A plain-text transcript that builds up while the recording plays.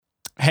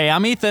Hey,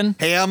 I'm Ethan.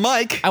 Hey, I'm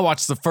Mike. I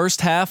watched the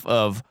first half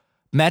of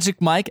Magic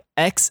Mike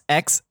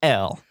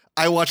XXL.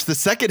 I watched the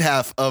second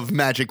half of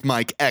Magic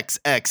Mike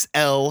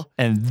XXL.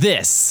 And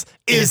this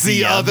is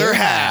the other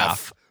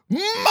half.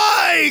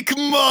 Mike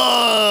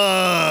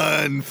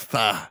Month.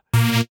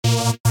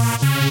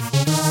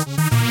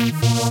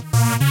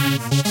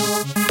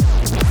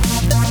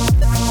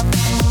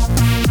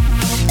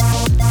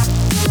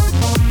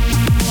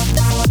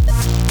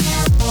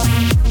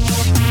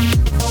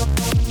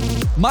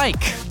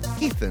 Mike,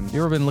 Ethan. you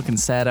ever been looking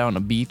sad out on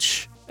a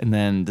beach and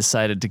then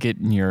decided to get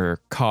in your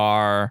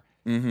car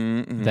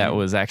that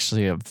was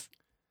actually a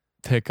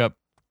pickup?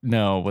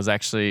 No, was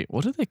actually,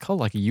 what do they call,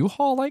 like a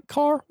U-Haul like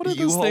car? What are those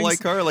U-Haul things? like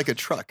car or like a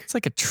truck? It's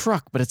like a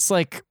truck, but it's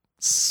like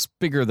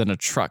bigger than a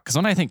truck. Because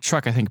when I think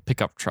truck, I think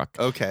pickup truck.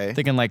 Okay.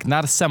 Thinking like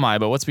not a semi,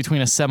 but what's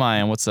between a semi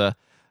and what's a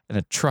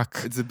truck?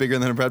 Is it bigger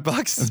than a bread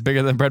box? It's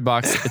bigger than a bread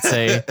box. It's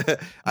a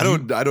I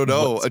don't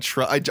know. A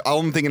truck. All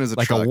I'm thinking is a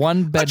like truck.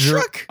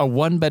 a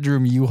one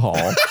bedroom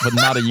U-Haul, but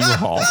not a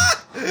U-Haul.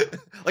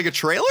 Like a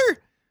trailer?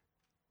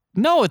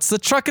 No, it's the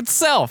truck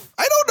itself.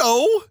 I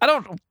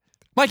don't know.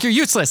 Mike, you're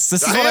useless.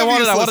 This is what I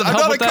wanted. Useless. I wanted to I'm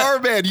help not with a that. car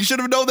man. You should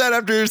have known that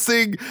after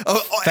seeing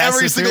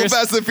every and single Furious?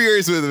 Fast and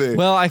Furious with me.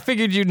 Well, I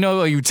figured you'd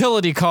know a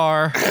utility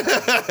car.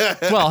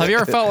 Well, have you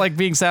ever felt like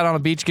being sat on a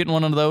beach, getting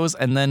one of those,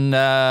 and then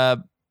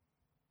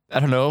I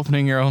don't know,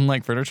 opening your own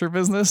like furniture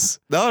business?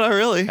 No, not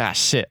really. Ah,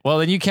 shit. Well,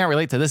 then you can't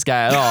relate to this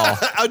guy at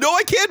all. No,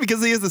 I can't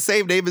because he has the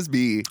same name as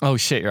me. Oh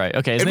shit, you're right.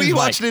 Okay, his And we name's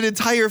watched Mike. an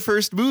entire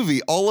first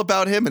movie all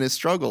about him and his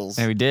struggles.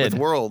 Yeah, we did.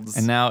 With worlds.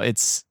 And now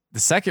it's the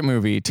second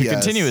movie to Yes.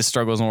 continue his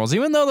struggles in worlds,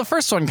 even though the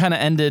first one kind of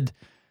ended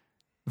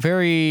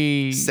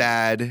very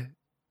sad.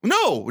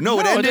 No,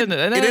 it didn't.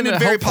 ended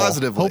very hopeful.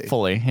 positively.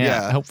 Hopefully,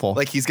 yeah, hopeful.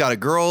 Like he's got a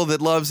girl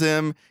that loves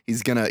him.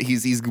 He's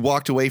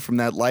walked away from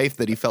that life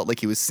that he felt like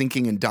he was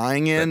sinking and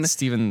dying in.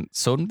 Steven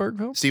Soderbergh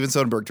film? Steven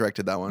Soderbergh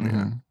directed that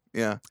one.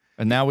 Yeah.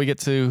 And now we get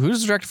to,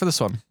 who's the director for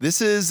this one?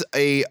 This is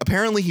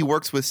apparently he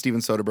works with Steven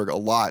Soderbergh a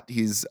lot.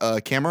 He's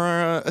a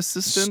camera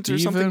assistant or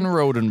something. Steven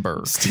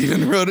Rodenberg.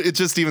 It's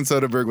just Steven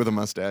Soderbergh with a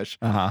mustache.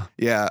 Uh-huh.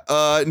 Yeah.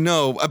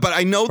 No, but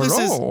I know this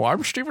is. Hello,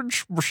 I'm Steven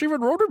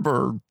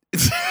Rodenberg.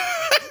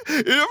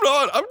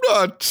 I'm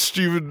not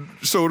Steven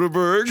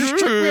Soderbergh.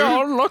 Check me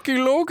out, Lucky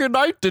Logan.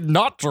 I did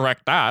not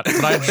direct that,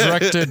 but I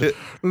directed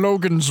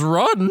Logan's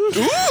Run.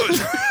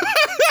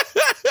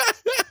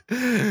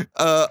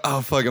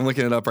 Oh fuck, I'm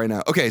looking it up right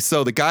now. Okay,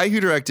 so the guy who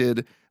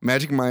directed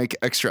Magic Mike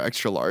Extra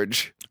Extra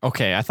Large.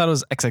 Okay, I thought it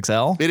was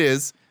XXL. It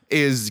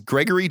is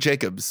Gregory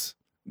Jacobs.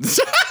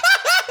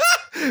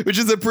 Which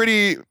is a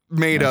pretty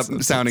made up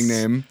sounding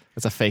name.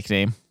 It's a fake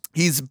name.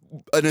 He's an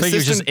I think he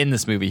was just assistant. in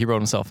this movie. He wrote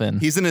himself in.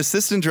 He's an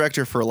assistant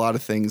director for a lot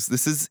of things.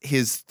 This is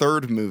his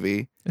third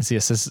movie. Is he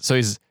assistant?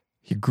 So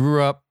he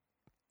grew up,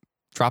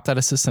 dropped that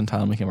assistant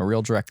title, and became a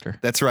real director.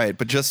 That's right,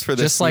 but just for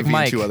this Just like movie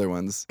Mike. and two other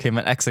ones. Came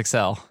at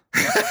XXL.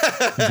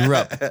 Grew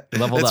up,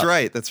 leveled That's up.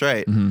 right. That's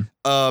right.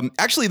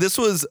 Actually, this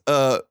was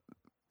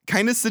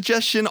kind of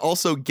suggestion,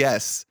 also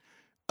guess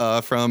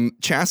from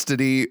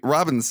Chastity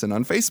Robinson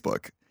on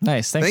Facebook.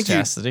 Nice. Thanks, Thank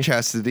Chastity. you,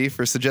 Chastity,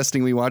 for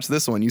suggesting we watch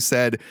this one. You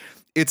said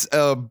it's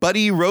a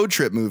buddy road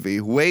trip movie,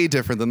 way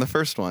different than the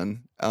first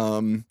one.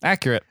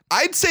 Accurate.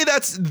 I'd say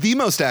that's the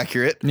most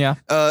accurate. Yeah.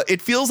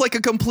 It feels like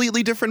a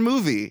completely different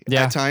movie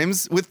Yeah. at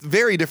times with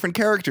very different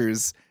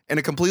characters and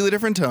a completely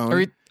different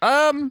tone.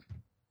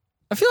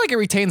 I feel like it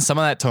retains some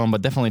of that tone,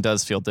 but definitely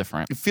does feel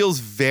different. It feels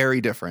very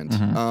different.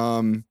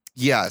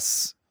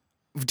 Yes.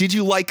 Did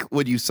you like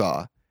what you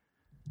saw?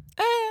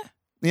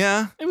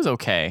 Yeah. It was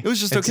okay. It was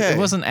just okay. It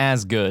wasn't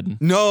as good.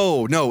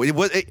 No, it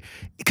was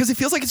because it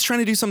feels like it's trying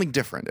to do something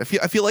different. I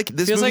feel like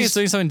this Feels like movie's- it's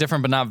doing something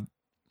different, but not.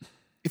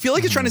 I feel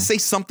like it's trying to say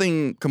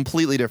something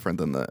completely different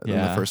than the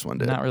first one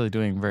did. Not really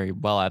doing very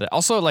well at it.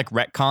 Also, like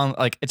retcon,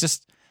 like it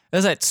just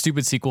there's that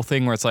stupid sequel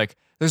thing where it's like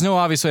there's no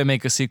obvious way to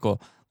make a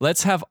sequel.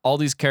 Let's have all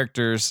these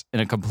characters in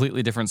a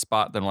completely different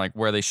spot than like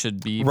where they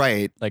should be.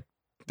 Right. Like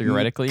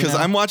theoretically. Because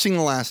I'm watching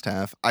the last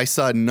half. I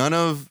saw none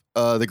of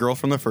the girl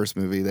from the first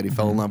movie that he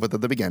fell in love with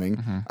at the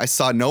beginning. I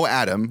saw no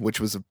Adam, which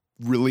was a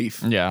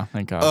relief. Yeah,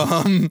 thank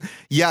God.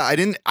 Yeah, I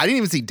didn't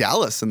even see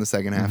Dallas in the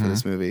second half of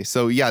this movie.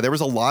 So yeah, there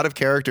was a lot of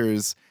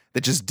characters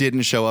that just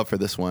didn't show up for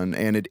this one.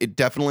 And it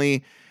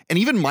definitely, and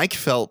even Mike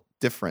felt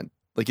different.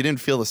 Like he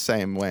didn't feel the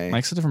same way.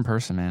 Mike's a different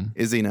person, man.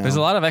 Is he now? There's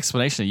a lot of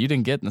explanation that you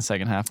didn't get in the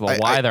second half about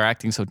why they're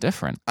acting so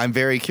different. I'm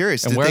very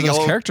curious. And where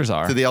those characters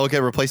are. Did they all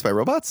get replaced by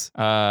robots?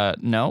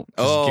 No.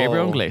 Oh.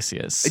 Gabriel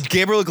Iglesias.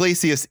 Gabriel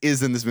Iglesias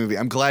is in this movie.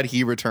 I'm glad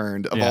he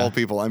returned of all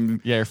people.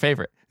 Yeah, your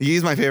favorite.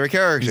 He's my favorite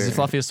character. He's the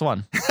fluffiest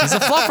one. He's a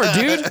fluffer,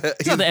 dude.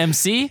 He's not the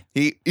MC.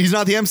 He's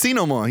not the MC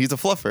no more. He's a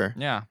fluffer.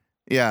 Yeah.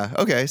 Yeah.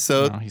 Okay.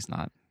 So No, he's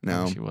not.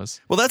 No. I wish he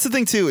was. Well, that's the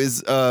thing too,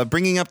 is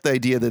bringing up the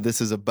idea that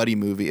this is a buddy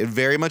movie. It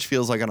very much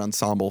feels like an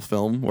ensemble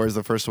film, whereas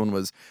the first one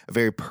was a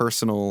very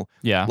personal,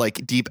 Yeah.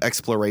 like deep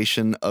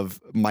exploration of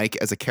Mike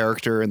as a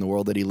character in the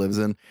world that he lives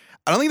in.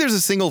 I don't think there's a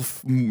single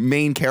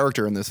main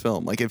character in this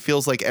film. Like, it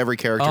feels like every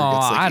character gets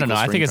like I don't know.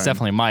 equal I think screen it's time.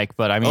 definitely Mike,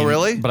 but I mean,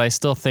 really? But I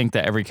still think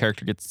that every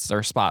character gets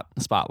their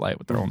spotlight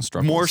with their own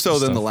struggles. More so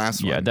and than stuff. the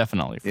last one. Yeah,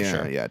 definitely, for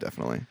sure. Yeah,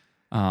 definitely.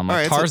 Like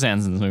right,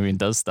 Tarzan's in this movie and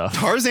does stuff.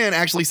 Tarzan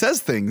actually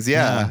says things.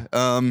 Yeah.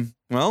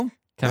 Well,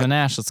 Kevin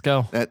Nash, let's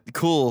go.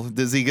 Cool.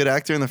 Is he a good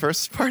actor in the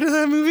first part of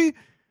that movie?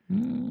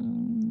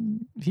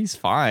 He's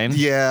fine.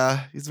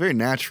 Yeah, he's very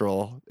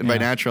natural. And by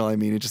natural, I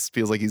mean it just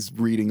feels like he's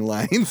reading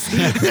lines.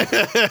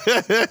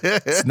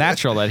 It's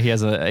natural that he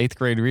has an 8th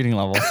grade reading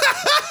level.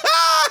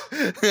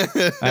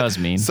 That was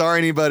mean. Sorry,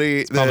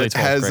 anybody that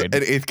has grade.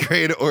 an 8th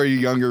grade or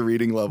younger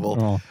reading level.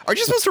 Oh. Are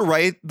you supposed to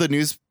write the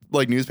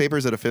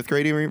newspapers at a 5th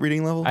grade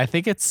reading level? I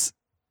think it's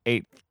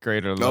 8th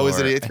grade or lower. Oh, is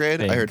it 8th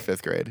grade? I heard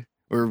 5th grade.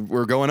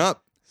 We're going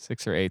up.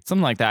 6 or 8,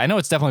 something like that. I know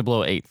it's definitely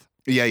below 8th.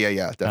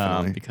 Yeah,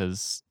 definitely.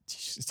 Because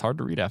it's hard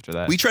to read after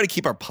that. We try to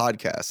keep our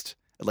podcast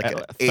at like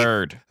a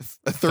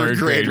third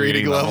grade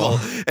reading level,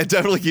 and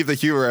definitely keep the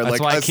humor at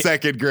like a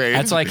 2nd grade.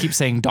 That's why I keep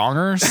saying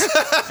dongers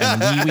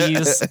and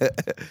wee-wees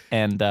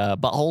and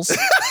buttholes.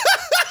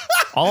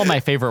 All of my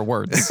favorite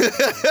words.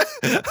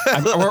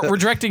 We're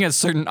directing a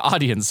certain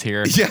audience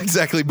here. Yeah,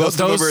 exactly. Most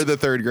of them are in the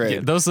 3rd grade. Yeah,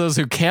 those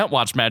who can't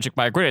watch Magic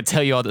Mike, we're going to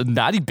tell you all the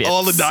naughty bits.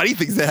 All the naughty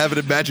things that happen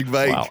in Magic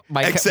Mike. Wow.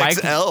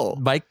 XXL.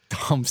 Mike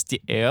humps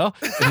the air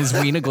and his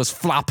wiener goes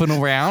flopping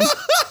around.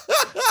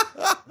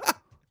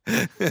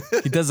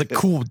 He does a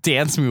cool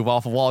dance move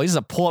off a wall. He does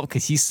a pull-up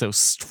because he's so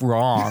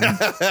strong.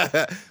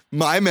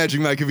 My Magic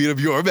Mike can beat up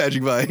your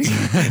Magic Mike.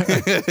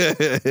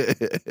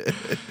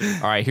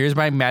 All right, here's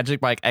my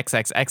Magic Mike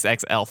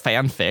XXXXL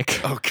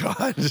fanfic. Oh,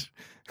 God.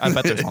 I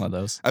bet there's one of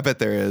those. I bet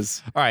there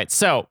is. All right,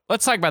 so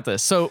let's talk about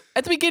this. So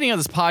at the beginning of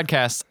this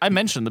podcast, I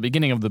mentioned the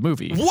beginning of the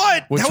movie.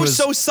 What? That was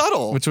so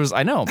subtle. Which was,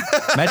 I know.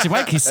 Magic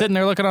Mike, he's sitting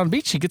there looking on the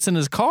beach. He gets in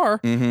his car,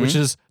 which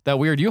is that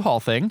weird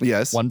U-Haul thing.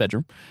 Yes. One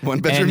bedroom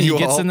and U-Haul. he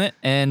gets in it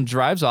and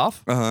drives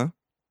off. Uh-huh.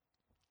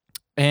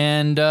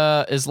 And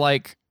is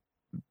like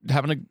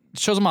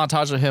shows a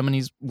montage of him and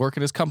he's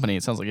working his company.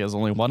 It sounds like he has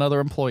only one other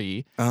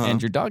employee.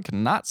 And your dog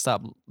cannot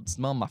stop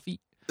smelling my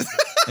feet.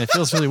 And it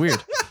feels really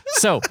weird.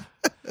 So,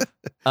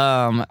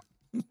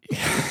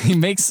 he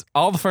makes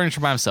all the furniture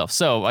by himself.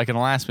 So, like in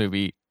the last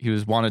movie, he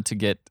wanted to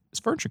get his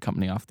furniture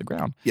company off the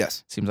ground.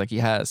 Yes. Seems like he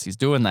has. He's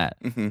doing that.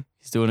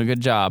 He's doing a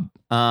good job.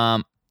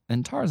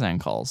 And Tarzan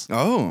calls.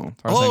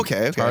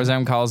 Okay.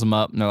 Tarzan calls him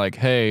up and they're like,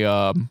 hey,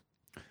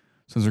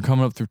 since we're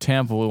coming up through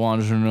Tampa, we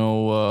wanted to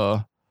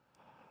know,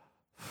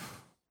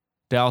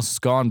 Dallas is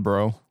gone,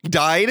 bro. He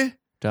died?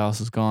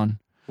 Dallas is gone.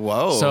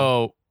 Whoa.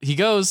 So he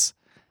goes,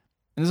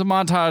 and there's a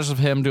montage of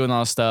him doing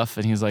all this stuff,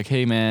 and he's like,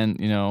 hey, man,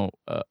 oh,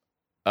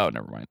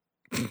 never mind.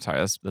 Sorry,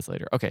 that's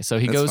later. Okay, so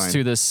he goes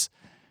to this.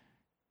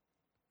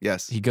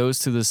 Yes. He goes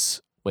to this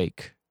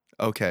wake.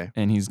 Okay.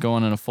 And he's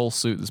going in a full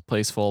suit, this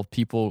place full of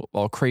people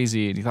all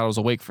crazy, and he thought it was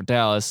a wake for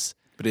Dallas.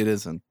 But it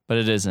isn't.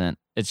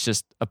 It's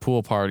just a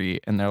pool party,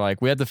 and they're like,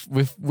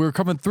 we're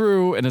coming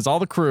through, and it's all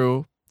the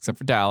crew, except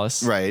for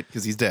Dallas. Right,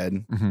 because he's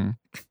dead.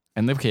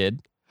 And the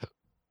kid.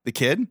 The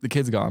kid? The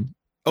kid's gone.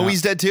 Oh,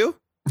 he's dead too?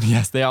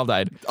 Yes, they all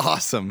died.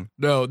 Awesome.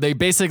 No, they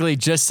basically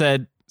just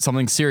said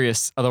something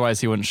serious. Otherwise,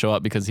 he wouldn't show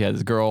up because he had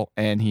his girl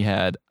and he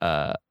had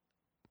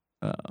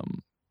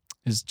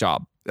his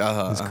job.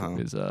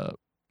 His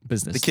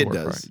business. The kid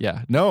does.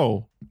 Yeah.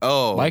 No.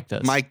 Oh. Mike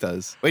does. Mike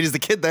does. Wait, is the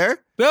kid there?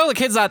 No, the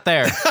kid's not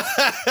there.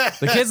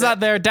 The kid's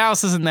not there.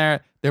 Dallas isn't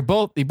there. They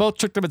both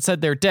tricked them and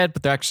said they're dead,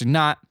 but they're actually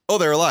not. Oh,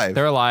 they're alive.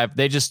 They're alive.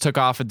 They just took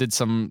off and did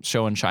some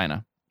show in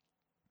China.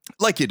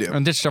 Like you do.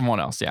 And did someone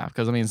else, yeah.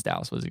 Because, I mean, it's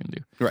Dallas. What is he going to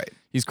do? Right.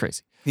 He's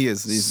crazy. He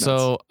is. He's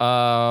so,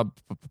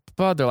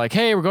 but they're like,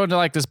 hey, we're going to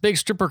like this big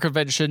stripper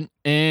convention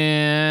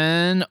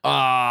in, Is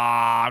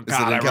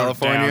it in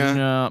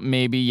California?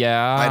 Maybe,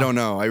 yeah. I don't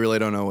know. I really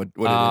don't know what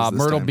it is this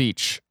Myrtle time.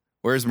 Beach.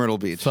 Where's Myrtle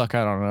Beach? Fuck,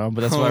 I don't know.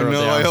 But that's what I wrote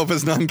no, down. I hope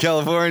it's not in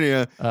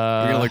California. You're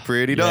going to look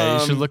pretty dumb. Yeah,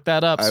 you should look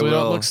that up so we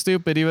don't look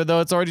stupid, even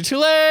though it's already too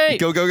late.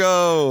 Go, go,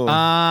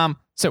 go.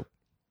 So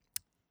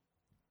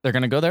they're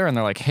going to go there and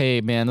they're like,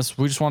 hey, man,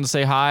 we just want to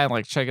say hi and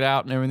like check it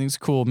out and everything's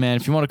cool, man.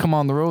 If you want to come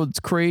on the road, it's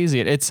crazy.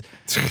 It's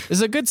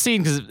a good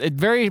scene because it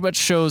very much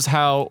shows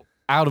how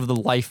out of the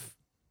life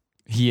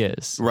he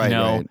is. Right,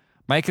 right.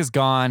 Mike is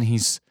gone.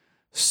 He's,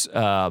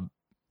 I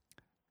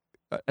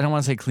don't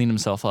want to say clean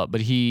himself up,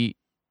 but he's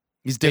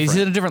different. He's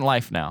in a different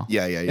life now.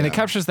 Yeah. And it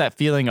captures that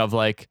feeling of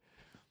like,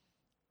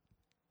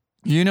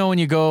 when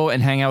you go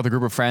and hang out with a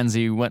group of friends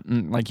you went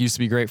and like used to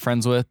be great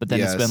friends with, but then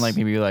it's been like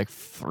maybe like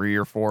 3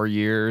 or 4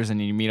 years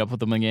and you meet up with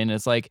them again.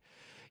 It's like,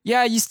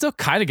 yeah, you still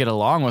kind of get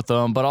along with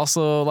them, but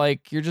also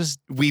like you're just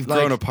we've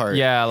grown apart.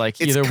 Yeah, like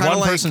it's either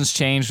one person's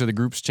changed or the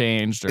group's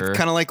changed. Or it's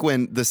kind of like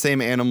when the same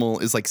animal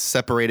is like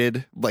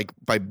separated like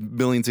by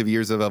millions of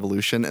years of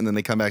evolution, and then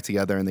they come back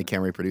together and they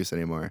can't reproduce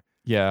anymore.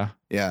 Yeah,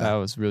 that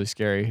was really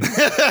scary. I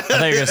thought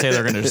you were gonna say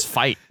they're gonna just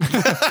fight.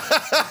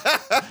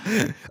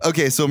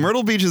 Okay, so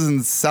Myrtle Beach is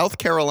in South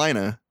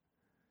Carolina.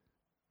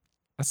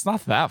 That's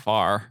not that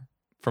far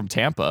from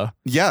Tampa.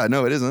 Yeah,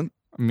 no, it isn't.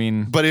 I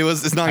mean, but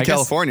it's not in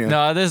California.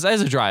 No, there's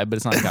a drive, but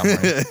it's not in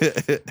California.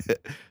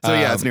 So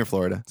yeah, it's near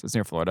Florida. So it's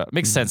near Florida. It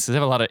makes sense. They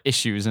have a lot of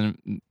issues,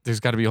 and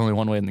there's got to be only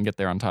one way to get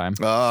there on time.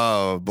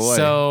 Oh boy.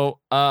 So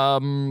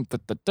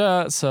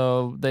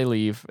so they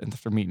leave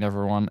after meeting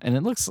everyone,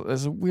 and it's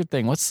a weird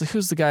thing. What's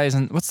the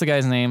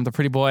guy's name? The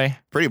pretty boy.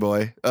 Pretty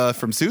boy.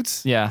 From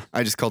Suits. Yeah.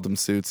 I just called him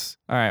Suits.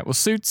 All right. Well,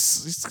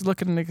 Suits. He's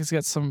looking like he's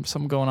got some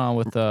going on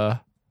with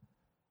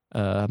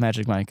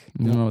Magic Mike.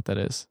 You don't know what that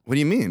is. What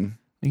do you mean?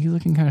 I think he's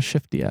looking kind of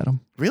shifty at him.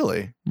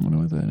 Really? I wonder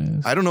what that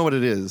is. I don't know what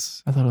it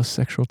is. I thought it was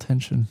sexual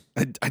tension.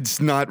 It's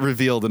not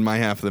revealed in my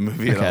half of the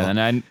movie at all. Okay,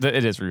 then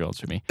it is revealed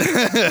to me.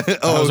 I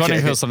was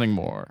wondering if it was something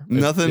more.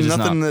 Nothing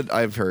that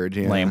I've heard.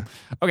 Yeah. Lame.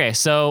 Okay,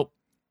 so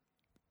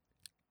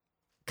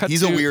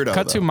he's a weirdo.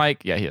 Cut to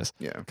Mike. Yeah, he is.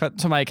 Yeah. Cut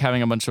to Mike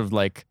having a bunch of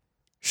like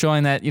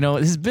showing that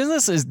his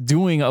business is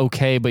doing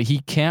okay, but he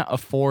can't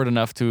afford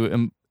enough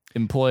to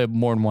employ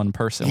more than one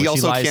person. He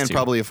also can't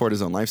probably afford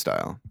his own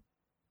lifestyle.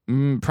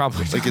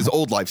 Probably like his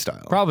old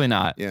lifestyle. Probably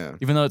not. Yeah.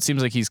 Even though it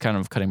seems like he's kind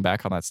of cutting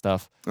back on that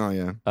stuff. Oh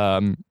yeah.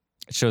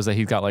 It shows that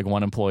he's got like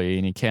one employee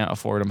and he can't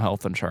afford him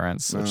health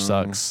insurance, which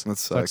sucks. That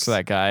Sucks for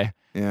that guy.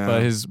 Yeah.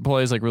 But his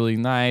employee is like really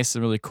nice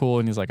and really cool,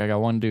 and he's like, I got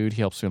one dude.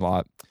 He helps me a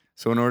lot.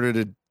 So in order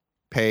to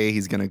pay,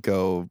 he's gonna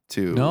go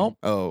to. Nope.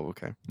 Oh,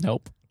 okay.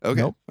 Nope. Okay.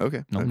 Nope.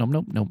 Okay.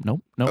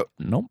 Nope.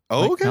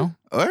 Oh, okay. No.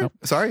 All right. Nope.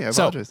 Sorry, I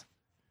apologize.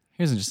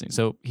 Here's interesting.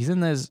 So he's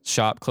in his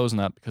shop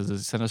closing up because he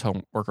sent his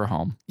worker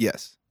home.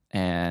 Yes.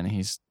 And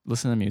he's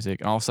listening to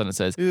music, and all of a sudden it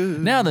says,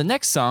 now the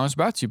next song is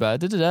brought to you by on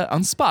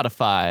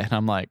Spotify. And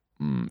I'm like,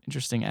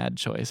 interesting ad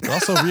choice, but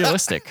also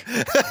realistic.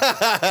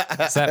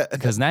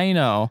 Because now you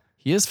know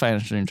he is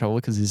financially in trouble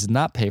because he does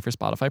not pay for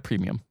Spotify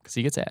Premium because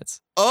he gets ads.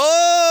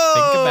 Oh,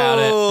 think about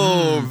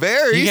it.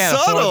 Very you can't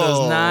subtle. afford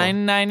those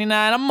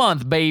 $9.99 a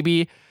month,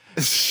 baby.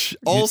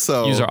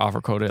 Also, use our offer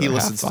code. He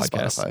listens to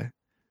podcast. Spotify.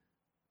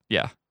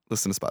 Yeah.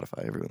 Listen to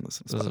Spotify. Everyone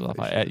listens to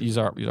Spotify. Use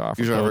our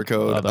offer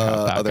code.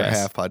 Other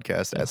half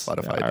podcast at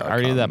Spotify. I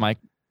already did that, Mike.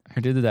 I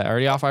already did that. I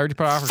already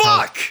put our offer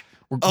Fuck!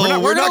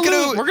 code. We're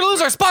gonna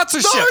lose our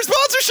sponsorship. No, our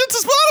sponsorship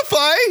to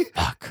Spotify.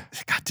 Fuck.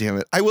 God damn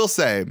it. I will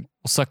say. We'll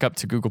suck up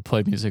to Google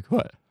Play Music.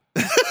 What?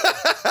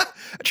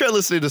 I tried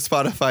listening to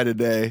Spotify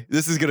today.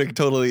 This is going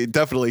to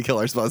definitely kill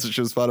our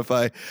sponsorship of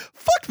Spotify.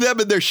 Fuck them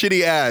and their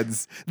shitty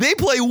ads. They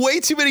play way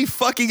too many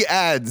fucking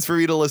ads for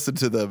me to listen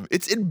to them.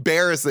 It's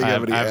embarrassing how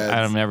many ads.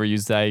 I've never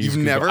used that.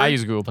 I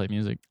use Google Play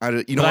Music.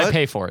 I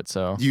pay for it,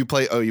 so. You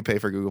pay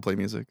for Google Play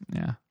Music?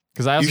 Yeah.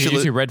 Because I also get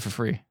YouTube Red for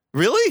free.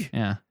 Really?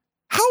 Yeah.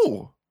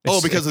 How?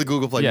 Because of the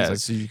Google Play Music.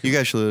 So you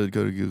guys should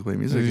go to Google Play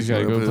Music. You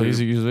gotta Google Play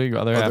Music.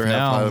 Other half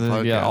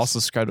now. Yeah, also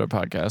subscribe to our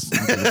podcast.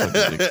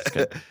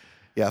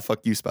 Yeah,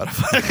 fuck you,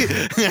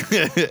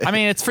 Spotify. I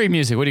mean, it's free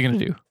music. What are you gonna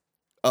do?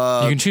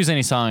 You can choose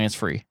any song. It's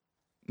free.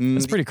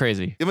 It's pretty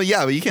crazy.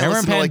 Yeah, but you can't. Remember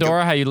listen in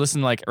Pandora to how you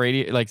listen to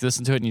radio,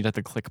 listen to it and you'd have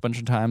to click a bunch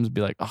of times and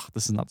be like, oh,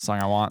 this is not the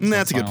song I want.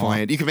 That's a good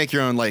point. You can make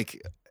your own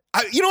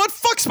you know what?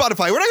 Fuck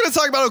Spotify. We're not going to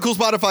talk about how cool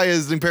Spotify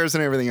is in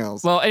comparison to everything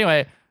else. Well,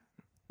 anyway,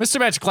 Mr.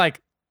 Magic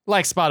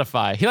likes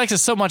Spotify. He likes it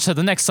so much that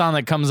the next song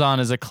that comes on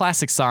is a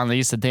classic song they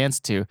used to dance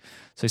to.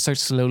 So he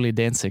starts slowly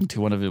dancing to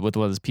one of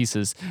his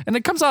pieces, and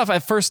it comes off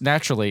at first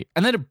naturally,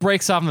 and then it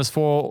breaks off in this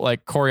full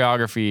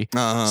choreography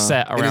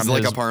set around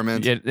his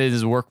apartment,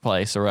 his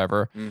workplace or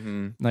whatever,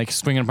 like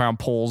swinging around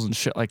poles and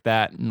shit like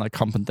that, and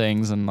humping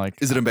things and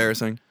Is it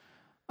embarrassing?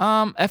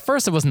 At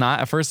first it was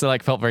not. At first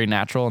it felt very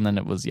natural, and then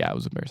it was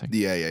embarrassing.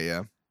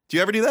 Yeah. Do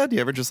you ever do that? Do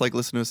you ever just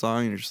listen to a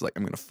song and you're just like,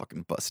 I'm gonna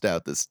fucking bust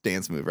out this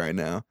dance move right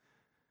now?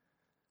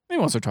 Maybe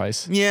once or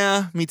twice.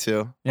 Yeah, me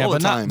too. Yeah, all the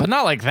time. But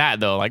not like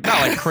that though. Not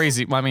like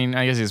crazy. I mean,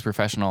 I guess he's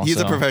professional.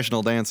 He's a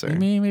professional dancer.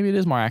 Maybe it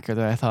is more accurate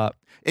than I thought.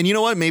 And you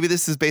know what? Maybe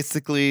this is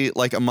basically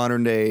like a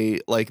modern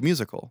day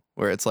musical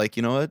where it's like,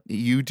 you know what?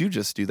 You do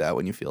just do that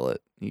when you feel it.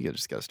 You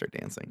just got to start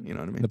dancing. You know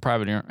what I mean? The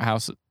private in your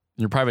house,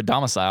 your private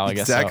domicile. I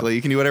guess exactly. So.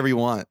 You can do whatever you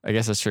want. I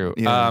guess that's true.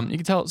 Yeah. You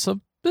can tell.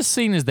 So this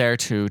scene is there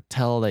to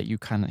tell that he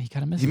kind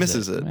of misses. He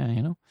misses it. Yeah,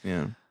 you know.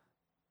 Yeah.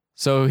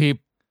 So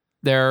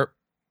they're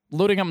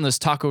loading up in this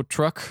taco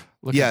truck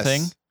looking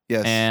thing.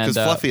 Yes. Because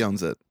Fluffy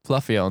owns it.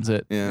 Fluffy owns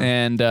it. Yeah.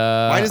 And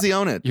why does he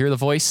own it? You hear the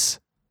voice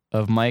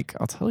of Mike.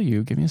 I'll tell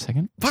you. Give me a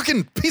second.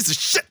 Fucking piece of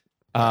shit.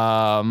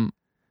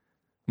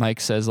 Mike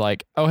says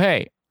oh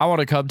hey, I want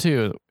to come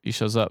too. He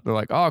shows up. They're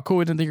like, oh cool,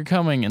 we didn't think you're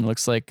coming. And it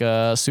looks like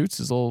Suits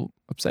is a little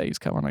upset he's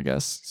coming. I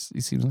guess he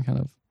seems kind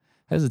of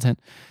hesitant.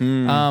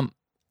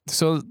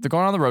 So they're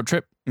going on the road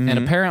trip, and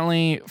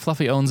apparently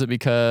Fluffy owns it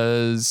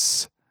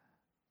because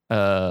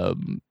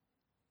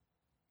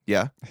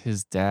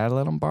his dad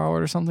let him borrow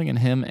it or something, and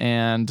him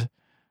and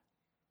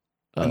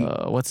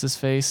what's his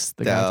face?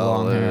 The guy with the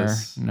long hair.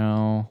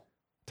 No.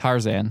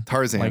 Tarzan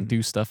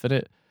do stuff in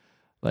it,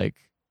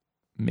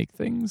 make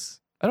things.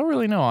 I don't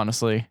really know,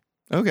 honestly.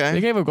 Okay.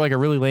 They gave a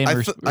really lame.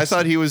 I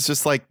thought he was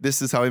just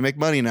this is how we make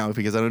money now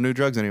because I don't do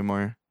drugs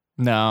anymore.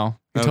 No,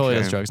 he totally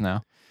does drugs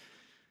now.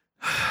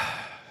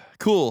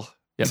 Cool.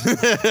 Yep.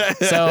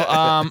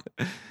 So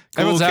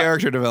Cool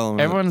character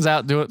development. Everyone's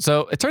out doing.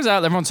 So it turns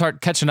out everyone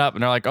start catching up,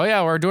 and they're like, "Oh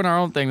yeah, we're doing our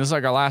own thing. This is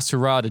like our last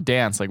hurrah to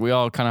dance. Like we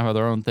all kind of have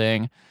their own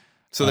thing."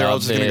 So they're all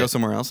just gonna go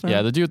somewhere else now.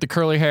 Yeah, the dude with the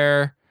curly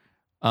hair,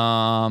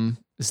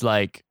 is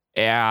like,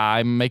 "Yeah,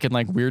 I'm making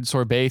like weird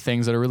sorbet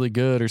things that are really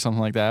good or something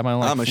like that.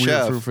 I'm a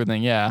chef. Fruit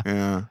thing. Yeah.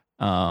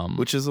 Yeah.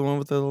 Which is the one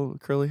with the little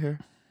curly hair?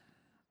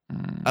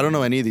 I don't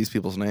know any of these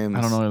people's names.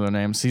 I don't know their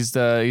names. He's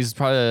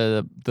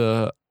probably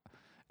the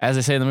as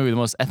they say in the movie, the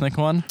most ethnic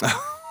one.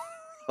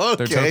 Okay.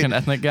 Their token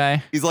ethnic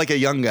guy. He's like a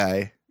young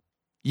guy.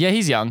 Yeah,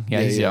 he's young.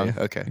 Yeah, he's young.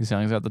 Okay. He's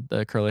young. He's got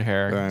the curly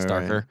hair. He's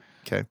darker.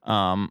 Right.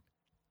 Okay.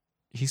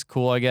 He's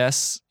cool, I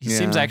guess. He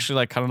seems actually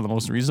like kind of the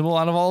most reasonable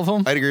out of all of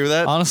them. I'd agree with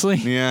that. Honestly.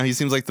 Yeah, he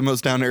seems like the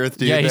most down to earth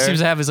dude. Yeah, he seems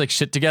to have his like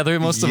shit together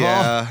most of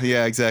all.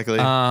 Yeah, exactly.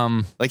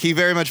 Like he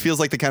very much feels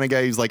like the kind of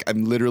guy who's like,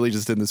 I'm literally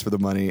just in this for the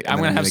money. I'm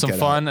gonna have some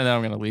fun and then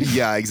I'm gonna leave.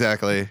 Yeah,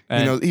 exactly.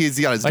 He's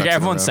got his like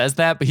everyone says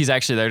that, but he's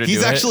actually there to do it.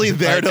 He's actually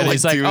there to like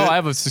he's like, do oh, it. I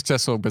have a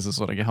successful business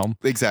when I get home.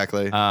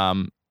 Exactly.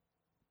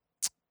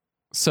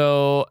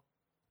 So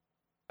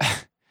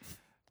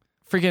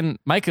freaking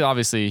Mike,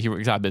 obviously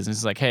he got business.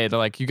 He's like, hey, they're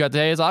like, you got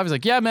days off? He's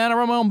like, yeah, man, I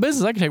run my own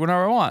business. I can take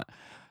whenever I want.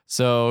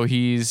 So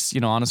he's,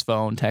 on his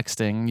phone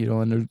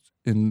texting,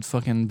 in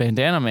fucking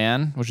Bandana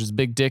Man, which is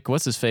Big Dick.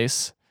 What's his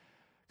face?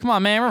 Come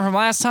on, man. Remember from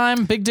last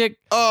time? Big Dick.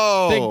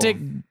 Oh.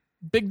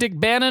 Big Dick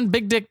Bannon,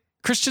 Big Dick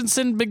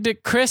Christensen, Big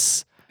Dick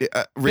Chris.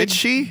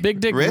 Richie? Big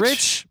Dick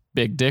Rich.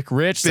 Big Dick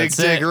Rich. Big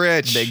Dick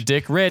Rich. Big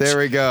Dick Rich. There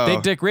we go.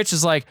 Big Dick Rich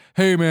is like,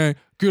 hey, man,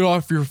 get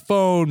off your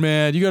phone,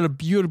 man. You gotta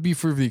be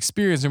for the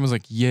experience. Everyone's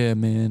like, yeah,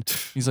 man.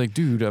 He's like,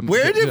 dude.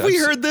 Where did we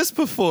heard this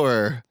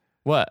before?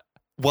 What?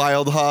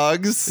 Wild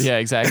Hogs. Yeah,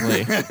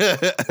 exactly.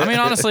 I mean,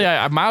 honestly,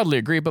 I mildly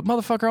agree, but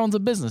motherfucker owns a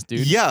business,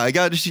 dude. Yeah, I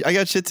got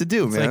shit to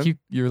do, it's man. Like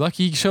you're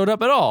lucky he showed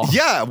up at all.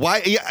 Yeah,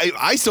 why?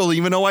 I still don't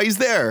even know why he's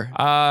there.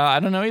 I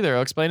don't know either.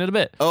 I'll explain it a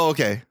bit. Oh,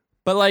 okay.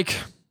 But like,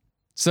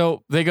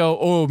 so they go,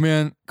 oh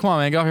man, come on,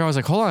 man, get off here. I was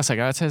like, hold on a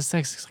second, I gotta text.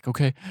 He's like,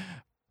 okay.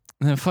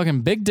 And then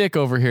fucking Big Dick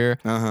over here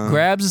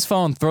grabs his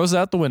phone, throws it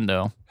out the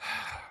window,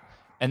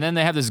 and then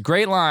they have this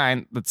great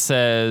line that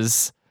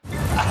says,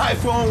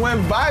 iPhone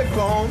went by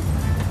phone.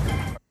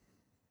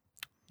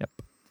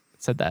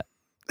 Said that.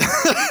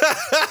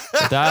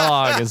 The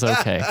dialogue is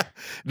okay.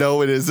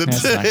 No, it isn't.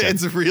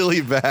 It's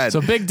really bad.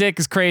 So Big Dick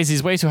is crazy.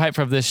 He's way too hyped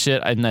for this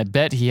shit. And I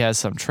bet he has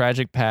some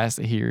tragic past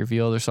that he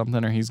revealed or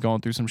something, or he's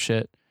going through some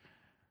shit.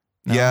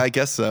 No? Yeah, I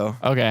guess so.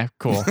 Okay,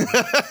 cool.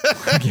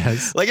 I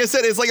guess. Like I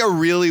said, it's like a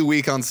really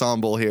weak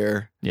ensemble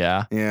here.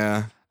 Yeah.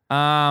 Yeah.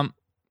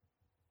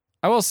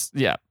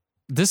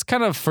 This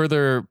kind of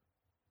further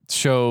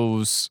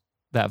shows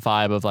that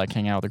vibe of like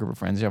hanging out with a group of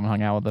friends you haven't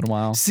hung out with in a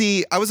while.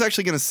 See, I was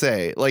actually going to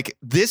say, like,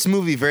 this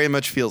movie very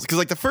much feels, because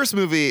like the first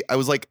movie, I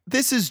was like,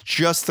 this is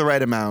just the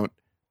right amount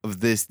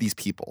of these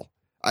people.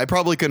 I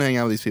probably couldn't hang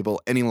out with these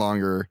people any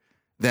longer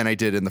than I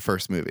did in the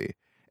first movie.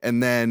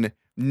 And then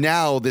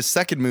now this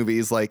second movie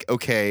is like,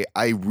 okay,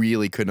 I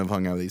really couldn't have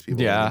hung out with these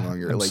people any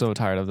longer. I'm like, so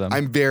tired of them.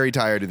 I'm very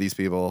tired of these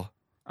people.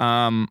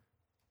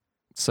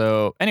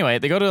 So anyway,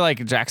 they go to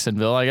like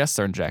Jacksonville, I guess.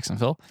 They're in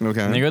Jacksonville.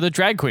 Okay. And they go to the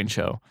drag queen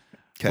show,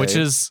 which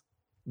is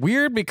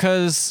weird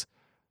because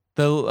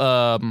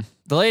the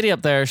lady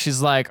up there,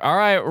 she's like, all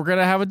right, we're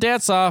gonna have a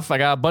dance off. I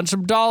got a bunch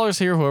of dollars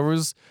here.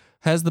 Whoever's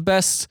has the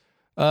best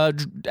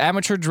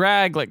amateur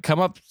drag, like come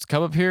up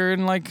here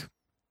and like,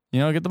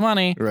 get the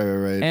money.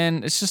 Right.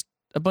 And it's just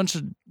a bunch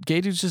of gay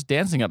dudes just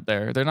dancing up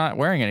there. They're not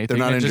wearing anything.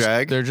 They're not in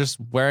drag. They're just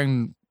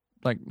wearing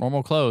like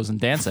normal clothes and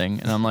dancing.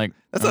 And I'm like,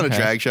 that's not a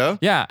drag show.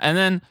 Yeah. And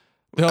then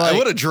they're like,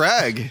 what a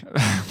drag.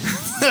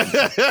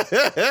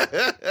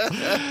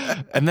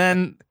 And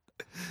then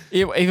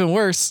even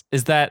worse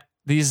is that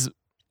these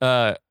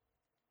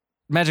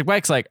Magic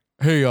Mike's like,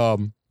 hey,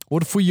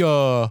 what if we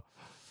up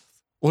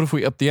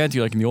the ante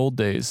like in the old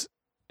days?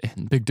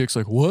 And Big Dick's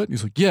like, what? And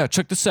he's like, yeah,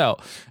 check this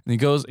out.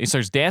 And he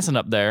starts dancing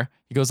up there.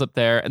 He goes up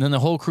there, and then the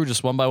whole crew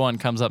just one by one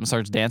comes up and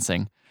starts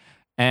dancing.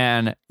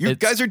 And you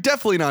guys are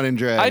definitely not in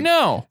drag. I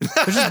know.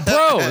 They're just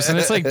bros. And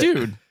it's like,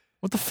 dude,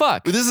 what the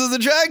fuck? But this is a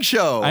drag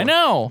show. I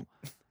know.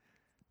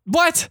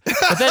 What?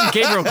 But then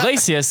Gabriel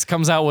Iglesias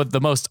comes out with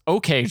the most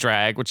okay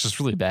drag, which is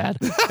really bad.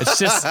 It's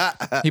just,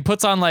 he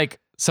puts on like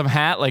some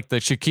hat, like the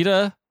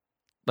Chiquita,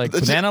 like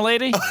banana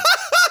lady.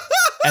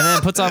 And then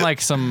puts on like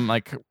some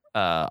like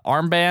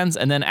armbands,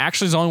 and then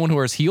actually is the only one who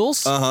wears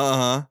heels.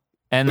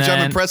 And which then,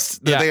 I'm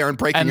impressed that they aren't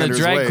breaking. And the under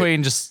drag his weight.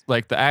 queen just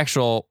like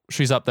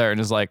she's up there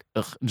and is like,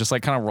 ugh, just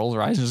like kind of rolls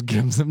her eyes and just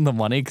gives him the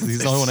money because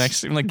he's the only one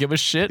actually like give a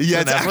shit. Yeah,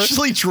 it's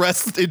actually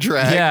dressed in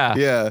drag.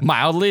 Yeah,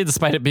 mildly,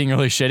 despite it being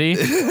really shitty.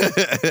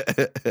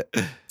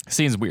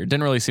 Seems weird.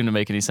 Didn't really seem to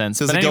make any sense.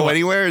 Does it go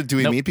anywhere? Do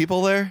we meet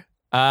people there?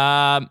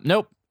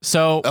 Nope.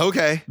 So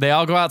okay, they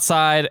all go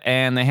outside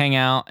and they hang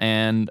out,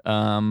 and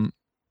also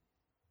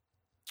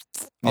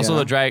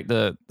the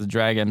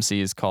drag MC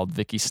is called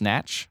Vicky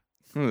Snatch.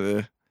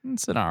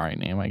 It's an alright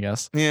name, I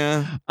guess.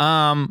 Yeah.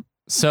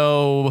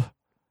 So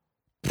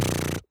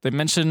they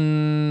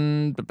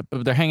mention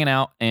they're hanging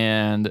out,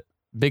 and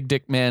Big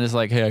Dick Man is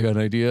like, "Hey, I got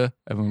an idea.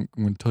 I'm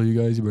gonna tell you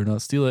guys. You better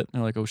not steal it." And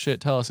they're like, "Oh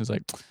shit, tell us." And he's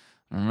like,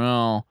 I don't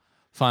know.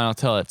 Fine, I'll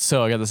tell it.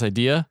 So I got this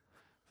idea.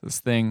 This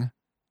thing.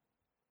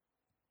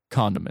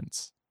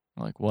 Condiments.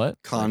 I'm like,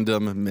 what?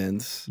 Condom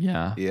mints.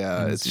 Yeah.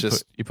 Yeah, it's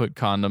just... You put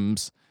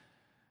condoms,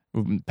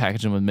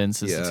 package them with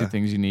mints is the two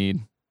things you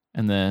need.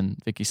 And then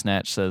Vicky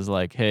Snatch says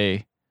like,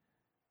 hey,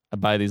 I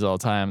buy these all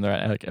the time. They're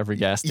at like every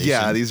gas station.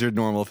 Yeah, these are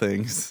normal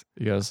things.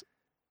 He goes,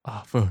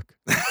 oh, fuck.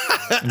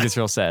 And gets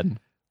real sad.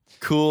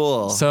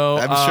 Cool. So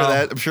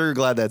I'm sure you're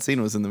glad that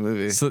scene was in the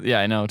movie. So, yeah,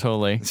 I know,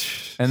 totally.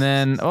 And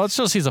then, well, it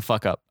shows he's a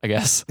fuck up, I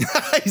guess.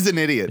 He's an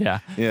idiot. Yeah.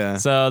 Yeah.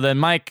 So then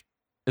Mike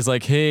is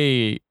like,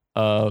 hey,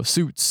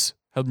 Suits,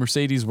 how'd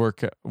Mercedes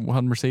work out?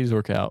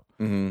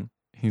 Mm-hmm.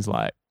 He's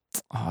like,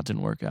 oh, it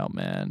didn't work out,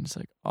 man. It's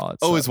like, oh, it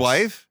sucks. his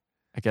wife?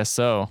 I guess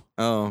so.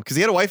 Oh, because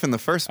he had a wife in the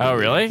first movie. Oh,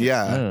 really?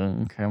 Yeah.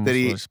 Oh, okay.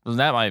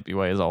 That might be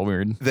why he's all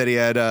weird. That he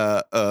had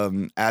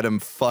Adam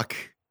fuck.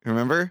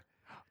 Remember?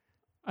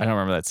 I don't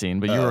remember that scene,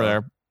 but you were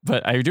there.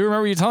 But I do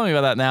remember you telling me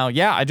about that now.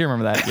 Yeah, I do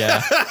remember that.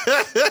 Yeah.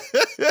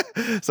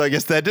 So I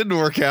guess that didn't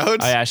work out.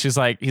 Oh, yeah, he's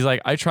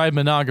like, I tried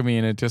monogamy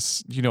and it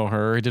just,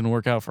 it didn't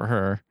work out for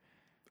her.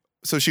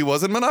 So she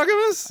wasn't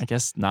monogamous? I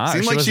guess not.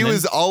 Seemed like she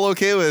was all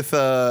okay with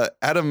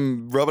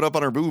Adam rubbing up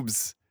on her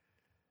boobs.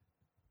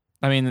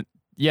 I mean,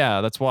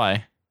 yeah, that's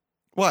why.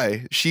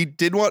 Why? She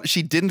didn't want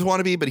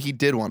to be, but he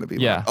did want to be.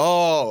 Yeah.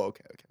 Oh,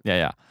 okay.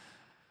 Yeah.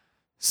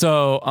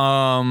 So,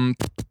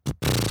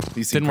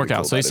 didn't work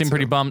out. So he seemed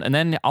pretty bummed. And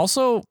then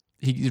also,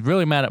 he's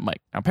really mad at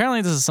Mike. Now,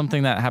 apparently, this is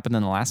something that happened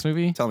in the last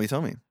movie. Tell me.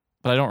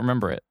 But I don't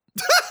remember it.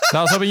 So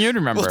I was hoping you'd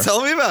remember. Well,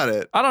 tell me about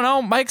it. I don't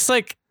know. Mike's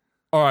like,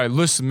 all right,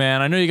 listen,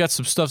 man. I know you got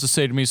some stuff to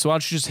say to me, so why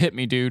don't you just hit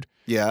me, dude?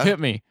 Yeah. Hit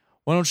me.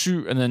 Why don't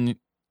you? And then,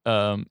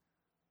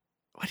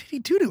 what did he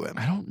do to him?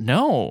 I don't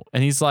know.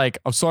 And he's like,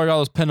 I'm sorry, I got all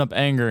this pent up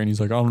anger. And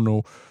he's like, I don't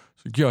know.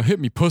 He's like, yeah, hit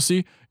me,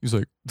 pussy. He's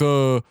like,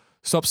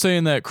 stop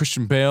saying that,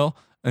 Christian Bale.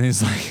 And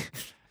he's like,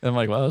 and I'm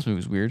like, wow, this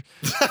movie's weird.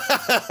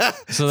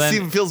 So then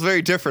it feels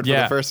very different from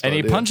the first one.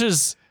 And he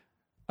punches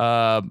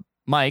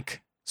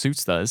Mike,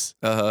 Suits does.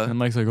 And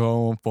Mike's like,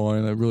 oh, I'm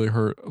fine. That really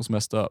hurt. I was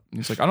messed up. And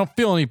he's like, I don't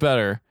feel any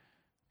better.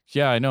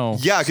 Yeah, I know.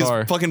 Yeah,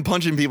 because fucking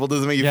punching people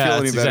doesn't make you feel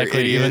any better. Exactly.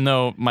 Idiot. Even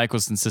though Mike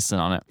was insistent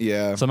on it.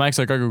 Yeah. So Mike's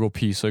like, I gotta go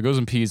pee. So he goes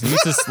and pees. And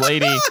meets this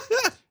lady.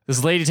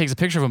 This lady takes a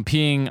picture of him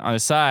peeing on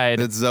his side.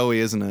 It's Zoe,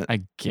 isn't it?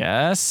 I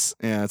guess.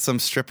 Yeah, it's some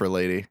stripper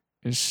lady.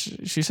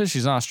 She says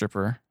she's not a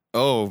stripper.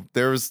 Oh,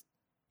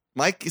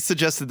 Mike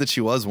suggested that she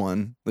was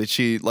one. That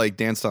she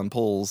danced on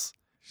poles.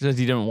 She said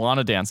he didn't want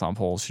to dance on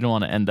poles. She didn't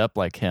want to end up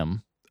like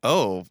him.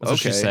 Oh, that's what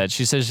she said.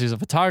 She says she's a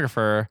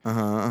photographer,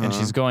 and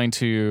she's going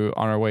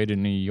on her way to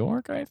New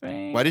York, I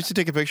think. Why did she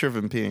take a picture of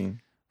him peeing?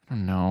 I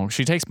don't know.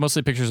 She takes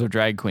mostly pictures of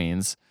drag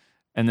queens,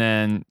 and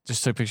then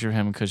just took a picture of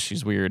him because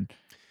she's weird.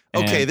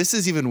 Okay, this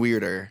is even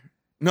weirder.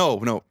 No,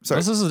 sorry.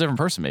 This is a different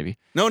person, maybe.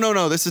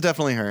 No, this is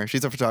definitely her.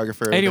 She's a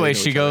photographer. Anyway,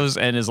 she goes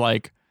and is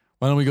like,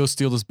 why don't we go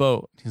steal this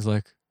boat? He's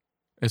like,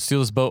 let's steal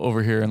this boat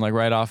over here and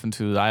ride off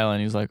into the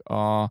island. He's like,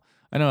 oh,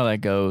 I know how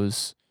that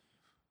goes.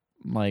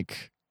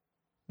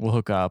 We'll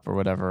hook up or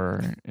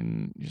whatever.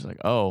 And he's like,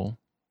 oh,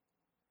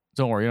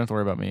 don't worry. You don't have to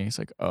worry about me. He's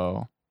like,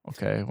 oh,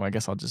 okay. Well, I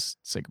guess I'll just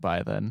say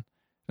goodbye then.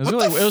 It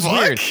was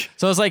weird.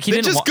 So it's like he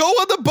didn't just go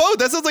on the boat.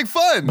 That sounds like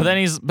fun. But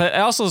it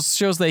also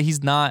shows that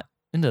he's not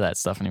into that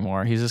stuff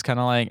anymore. He's just kind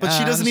of like, but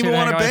she doesn't even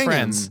want to bang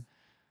him.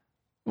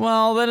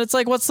 Well, then it's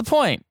like, what's the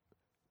point?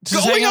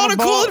 Just going on a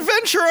cool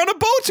adventure on a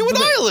boat to an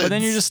island. But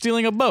then you're just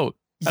stealing a boat.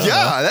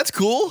 Yeah, that's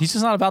cool. He's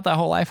just not about that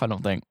whole life, I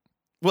don't think.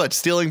 What,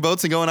 stealing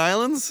boats and going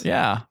islands?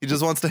 Yeah. He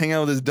just wants to hang out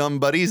with his dumb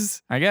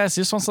buddies? I guess.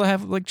 He just wants to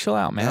have, chill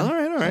out, man.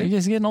 All right.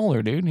 He's getting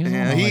older, dude.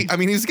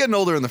 He's getting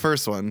older in the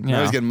first one. Yeah.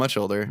 Now he's getting much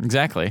older.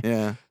 Exactly.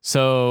 Yeah.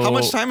 So. How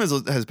much time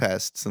has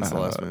passed since the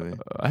last movie?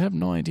 I have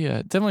no idea.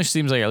 It definitely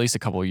seems like at least a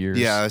couple of years.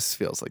 Yeah, it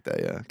feels like that,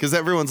 yeah. Because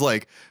everyone's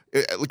like,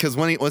 because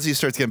once he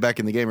starts getting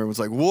back in the game, everyone's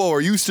like, whoa, are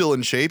you still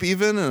in shape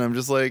even? And I'm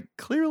just like,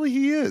 clearly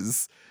he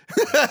is.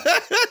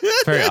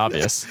 It's very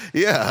obvious.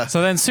 Yeah.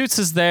 So then Suits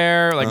is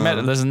there,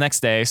 there's the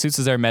next day. Suits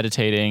is there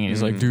meditating, and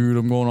he's like, dude,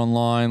 I'm going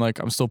online,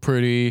 I'm still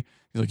pretty.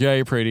 He's like, yeah,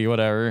 you're pretty,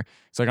 whatever.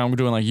 He's like, I'm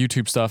doing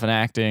YouTube stuff and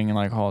acting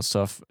and all that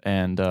stuff.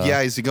 And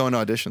he's going to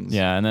auditions.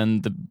 Yeah, and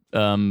then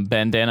the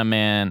bandana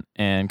man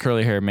and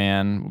curly hair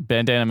man,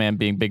 bandana man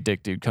being big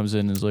dick dude, comes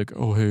in and is like,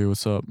 oh, hey,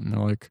 what's up? And they're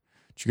like,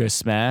 did you guys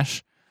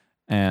smash?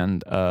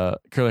 And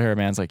curly hair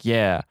man's like,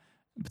 yeah.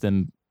 But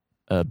then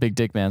big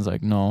dick man's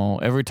like, no,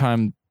 every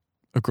time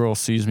a girl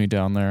sees me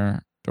down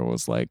there, they're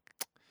always like,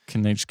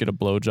 can they just get a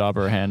blowjob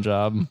or a hand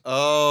job?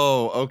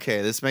 Oh,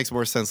 okay. This makes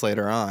more sense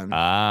later on.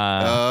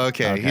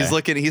 Okay.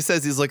 He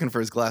says he's looking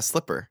for his glass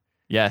slipper.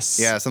 Yes.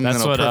 Yeah, something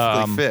that'll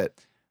perfectly fit.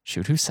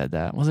 Shoot, who said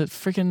that? Was it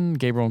freaking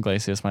Gabriel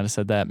Iglesias might have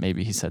said that?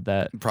 Maybe he said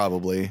that.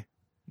 Probably.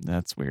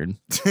 That's weird.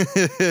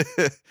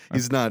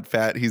 He's not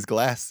fat. He's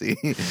glassy.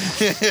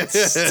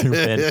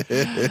 Stupid.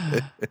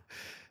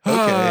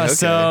 Okay.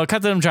 So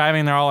cut to them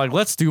driving. They're all like,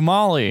 let's do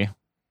Molly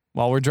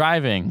while we're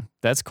driving.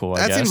 That's cool, I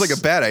guess. That seems like a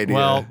bad idea.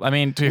 Well, I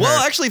mean...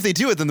 actually, if they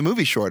do it, then the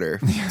movie's shorter.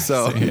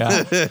 So...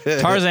 yeah.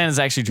 Tarzan is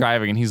actually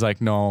driving, and he's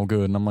like, no,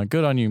 good. And I'm like,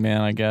 good on you, man,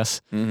 I guess.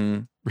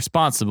 Mm-hmm.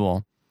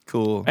 Responsible.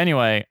 Cool.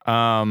 Anyway,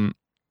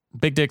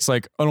 Big Dick's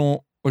like, I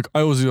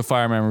always do a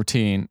fireman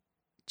routine.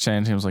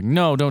 Channing Tatum's like,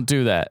 no, don't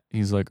do that.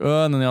 He's like,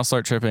 and then they all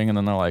start tripping, and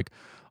then they're like,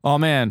 oh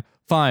man,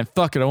 fine,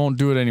 fuck it, I won't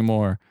do it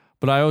anymore.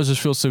 But I always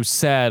just feel so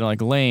sad and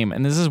like lame.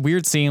 And there's this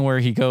weird scene where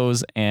he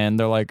goes and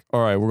they're like, all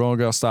right, we're gonna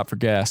go stop for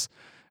gas.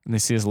 And they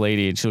see this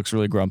lady and she looks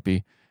really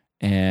grumpy.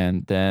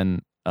 And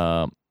then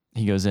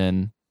he goes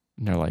in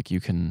and they're like, you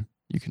can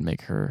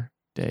make her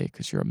day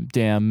because you're a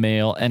damn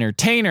male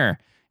entertainer.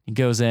 He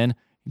goes in,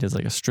 he does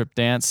like a strip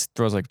dance,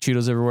 throws like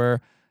Cheetos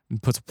everywhere,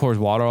 and pours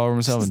water all over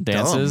himself and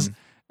dances. Dumb.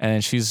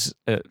 And she's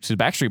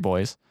Backstreet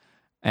Boys.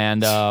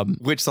 And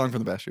which song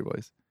from the Backstreet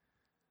Boys?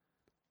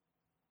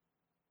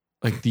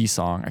 Like the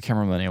song. I can't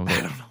remember the name of it.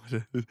 I don't know what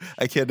it is.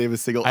 I can't name a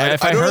single. I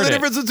don't know the heard it.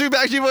 difference between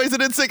Backstreet Boys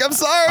and NSYNC. I'm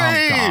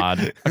sorry. Oh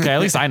God. Okay, at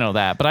least I know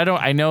that. But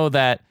I know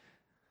that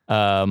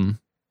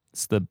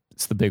it's the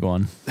big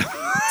one.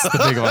 It's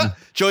the big one.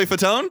 Joey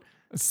Fatone?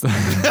 It's the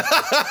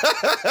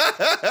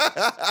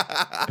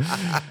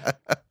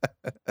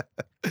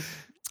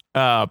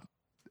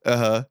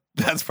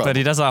That's probably. But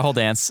he does that whole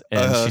dance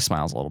and she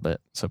smiles a little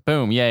bit. So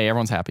boom, yay,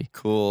 everyone's happy.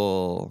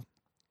 Cool.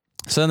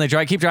 So then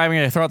they keep driving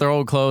and they throw out their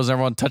old clothes and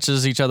everyone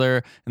touches each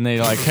other and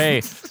they like,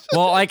 hey,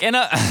 well, like in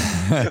a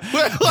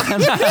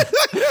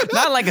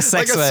not like a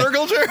sex like a thing.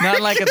 circle jerk? Not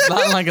like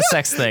a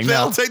sex thing. They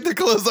No. all take their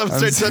clothes off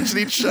and start touching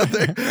each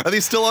other. Are they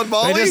still on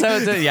Bali? They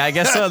just yeah, I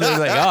guess so. They're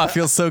like, oh, it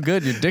feels so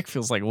good. Your dick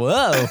feels like,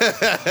 whoa.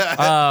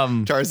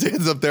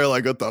 Tarzan's up there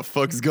like, what the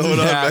fuck's going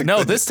on? Yeah, back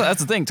no, there?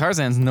 that's the thing.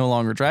 Tarzan's no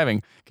longer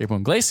driving.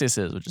 Gabriel Iglesias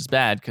is, which is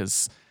bad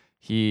because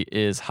he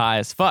is high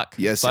as fuck.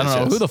 Yes, so I don't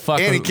know who the fuck.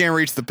 And he can't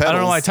reach the pedals. I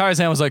don't know why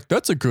Tarzan was like,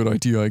 that's a good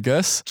idea, I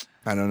guess.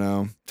 I don't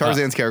know.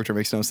 Tarzan's character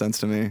makes no sense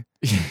to me.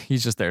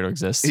 He's just there to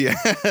exist. Yeah.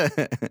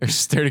 He's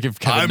just there to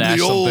give Kevin I'm Nash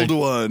the old something,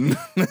 one.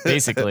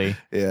 basically.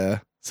 Yeah.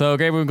 So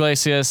Gabriel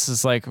Iglesias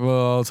is like,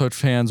 well, I'll touch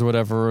hands or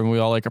whatever, and we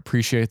all like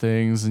appreciate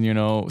things. And, you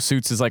know,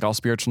 Suits is like all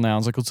spiritual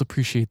nouns, like, let's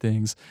appreciate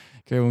things.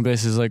 Gabriel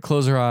Iglesias is like,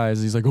 close your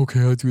eyes. He's like, okay,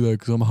 I'll do that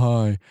because I'm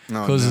high.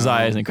 Closes his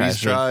eyes and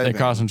crashes. They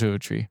cross into a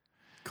tree.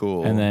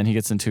 Cool. And then he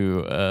gets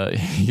into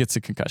he gets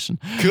a concussion.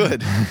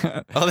 Good.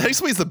 Oh, that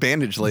explains the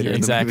bandage later. Yeah,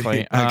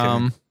 exactly. In the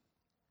movie. Okay.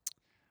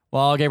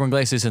 While Gabriel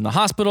Iglesias is in the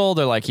hospital,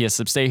 they're like, he has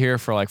to stay here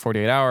for like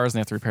 48 hours and they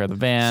have to repair the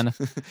van.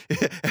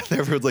 And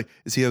everyone's like,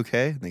 is he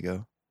okay? And they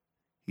go,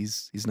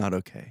 he's not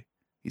okay.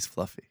 He's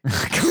fluffy.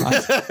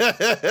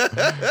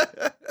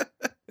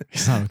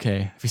 He's not okay.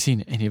 Have you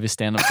seen any of his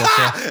stand-up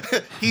stuff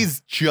yet? He's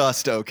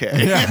just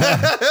okay.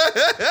 Yeah.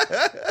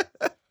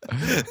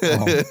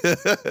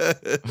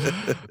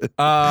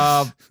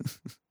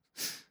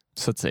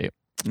 So let's see.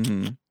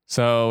 Mm-hmm.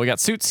 So we got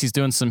Suits. He's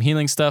doing some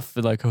healing stuff.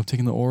 Like, oh, I'm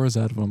taking the auras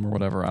out of him or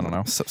whatever. I don't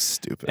know. So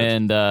stupid.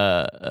 And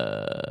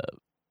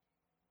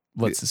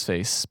what's his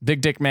face?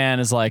 Big Dick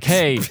Man is like,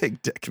 hey,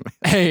 Big Dick Man.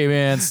 Hey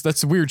man,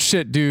 that's weird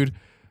shit, dude.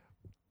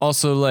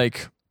 Also,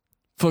 like,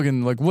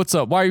 fucking, like, what's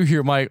up? Why are you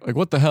here, Mike? Like,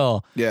 what the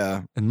hell?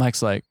 Yeah. And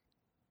Mike's like,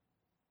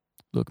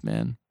 look,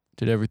 man,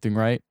 did everything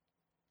right.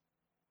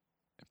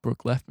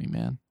 Brooke left me,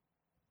 man.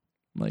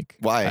 Like,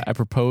 why? I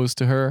proposed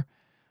to her.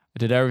 I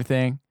did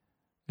everything.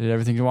 I did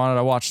everything she wanted.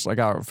 I watched, like,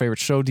 our favorite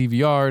show,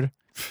 DVR'd.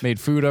 Made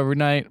food every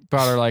night.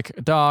 Brought her, like,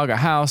 a dog, a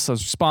house. I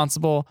was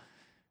responsible.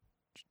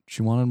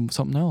 She wanted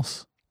something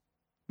else.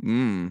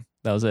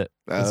 That was it.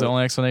 That's the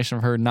only explanation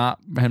of him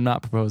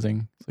not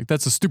proposing. It's like,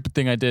 that's a stupid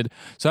thing I did.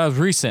 So that was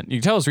recent. You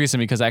can tell it was recent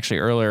because actually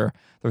earlier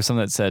there was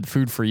something that said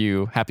 "food for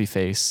you, happy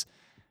face,"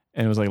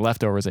 and it was like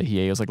leftovers that he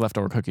ate. It was like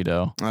leftover cookie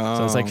dough. So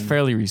it was like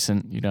fairly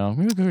recent. You know,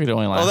 maybe cookie dough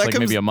only lasts like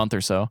maybe a month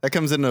or so. That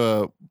comes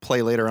into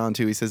play later on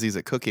too. He says he's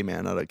a cookie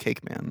man, not a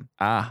cake man.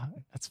 Ah,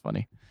 that's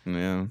funny.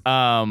 Yeah.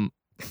 I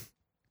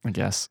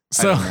guess.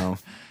 So. I don't know.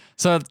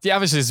 So yeah,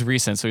 obviously it's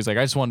recent. So he's like,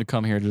 I just wanted to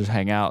come here to just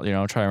hang out. You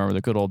know, try to remember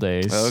the good old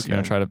days. Okay. You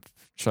know, try to.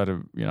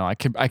 You know, I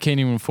can't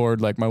even afford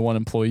like my one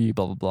employee,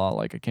 blah blah blah.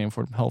 Like I can't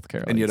afford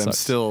healthcare. Like, and yet I'm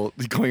still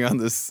going on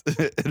this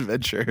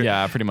adventure.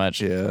 Yeah, pretty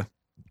much. Yeah.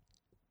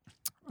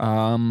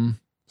 So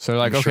they're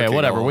like, okay,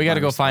 whatever. We got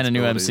to go find a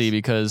new MC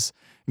because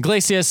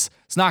Iglesias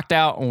is knocked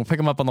out, and we'll pick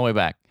him up on the way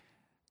back.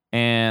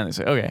 And they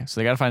say, okay, so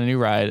they got to find a new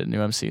ride, a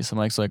new MC. So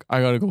Mike's like,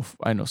 I gotta go.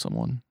 I know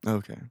someone.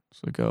 Okay.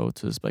 So we go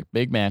to this like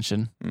big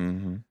mansion,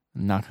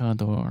 knock on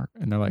the door,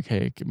 and they're like,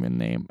 hey, give me a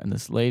name. And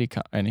this lady,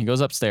 and he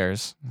goes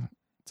upstairs.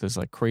 It's this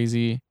like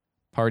crazy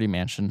party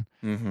mansion.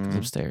 Goes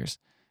upstairs,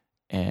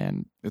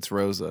 and it's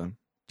Rosa.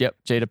 Yep,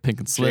 Jada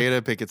Pinkett Smith.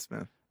 Jada Pinkett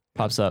Smith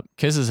pops up,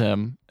 kisses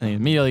him, and he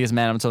immediately gets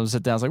mad at him. Tells him to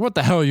sit down. He's like, "What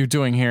the hell are you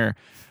doing here,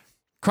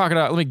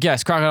 Crocodile? Let me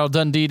guess, Crocodile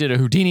Dundee did a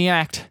Houdini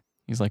act."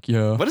 He's like,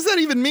 "Yeah." What does that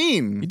even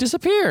mean? He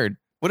disappeared.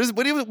 What does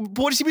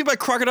she mean by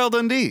Crocodile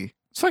Dundee?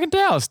 It's fucking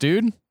Dallas,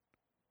 dude.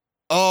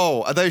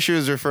 Oh, I thought she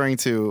was referring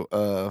to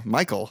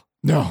Michael.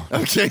 No.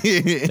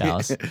 Okay.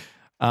 Dallas.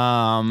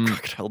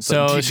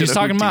 So she's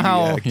talking about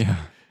how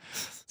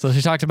So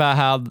she talked about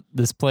how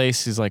this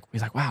place he's like,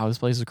 wow, this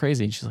place is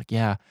crazy. And she's like,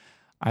 yeah,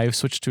 I've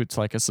switched to it's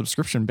like a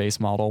subscription based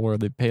model where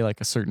they pay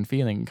like a certain fee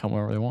and they can come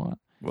wherever they want.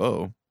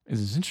 Whoa. This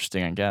is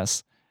interesting, I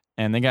guess.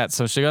 And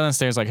she goes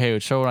downstairs like, hey,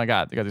 show what I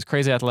got. They got these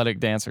crazy athletic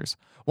dancers.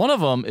 One of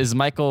them is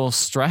Michael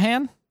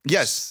Strahan.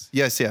 Yes.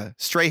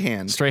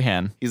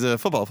 Strahan. He's a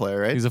football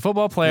player, right? He's a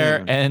football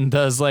player and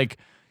does like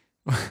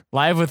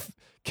Live with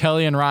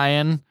Kelly and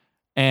Ryan.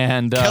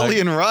 And Kelly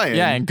and Ryan.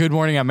 Yeah, and Good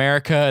Morning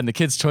America and the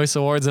Kids' Choice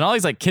Awards and all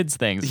these like kids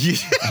things. Yeah.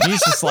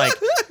 He's just like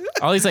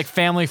all these like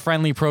family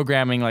friendly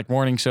programming, like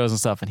morning shows and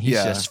stuff, and he's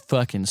just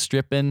fucking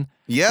stripping,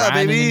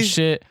 baby, and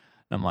shit.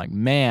 And I'm like,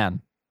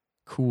 man,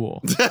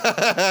 cool.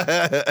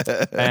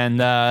 And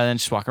then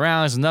just walk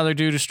around. There's another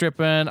dude who's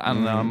stripping. I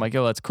don't know. I'm like,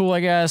 yo, that's cool,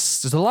 I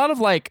guess. There's a lot of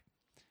like,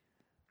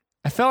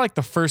 I felt like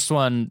the first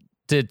one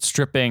did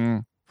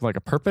stripping for like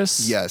a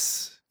purpose.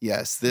 Yes.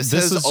 This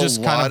is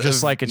just kind of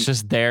just like it's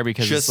just there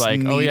because it's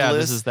like, oh yeah,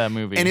 this is that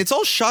movie. And it's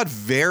all shot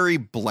very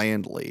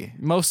blandly.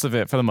 Most of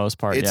it, for the most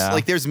part, it's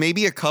like there's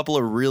maybe a couple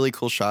of really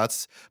cool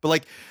shots, but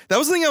like that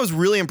was the thing I was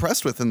really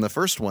impressed with in the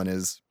first one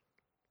is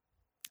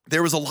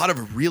there was a lot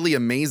of really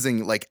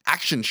amazing like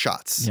action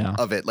shots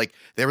of it. Like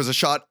there was a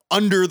shot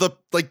under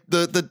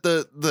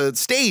the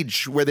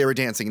stage where they were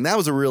dancing, and that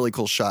was a really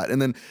cool shot.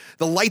 And then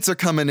the lights are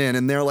coming in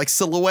and they're like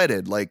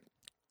silhouetted, like.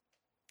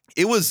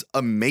 It was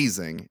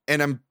amazing,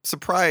 and I'm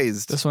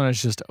surprised. This one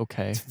is just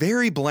okay. It's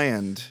very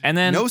bland, and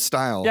then no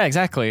style. Yeah,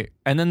 exactly.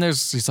 And then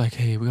he's like,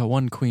 "Hey, we got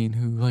one queen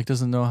who like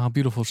doesn't know how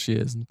beautiful she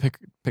is," and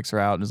picks her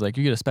out, and is like,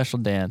 "You get a special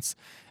dance,"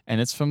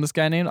 and it's from this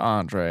guy named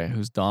Andre,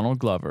 who's Donald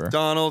Glover.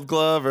 Donald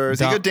Glover is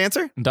he a good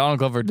dancer? Donald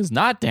Glover does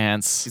not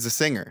dance. He's a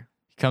singer.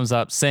 He comes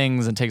up,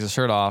 sings, and takes his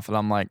shirt off, and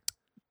I'm like,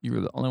 "You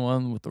were the only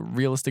one with a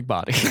realistic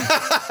body."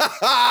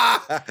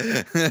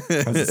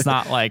 It's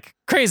not like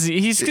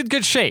crazy. He's in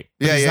good shape.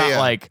 But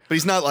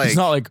he's not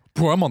like,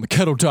 bro, I'm on the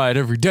keto diet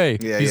every day.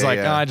 He's like,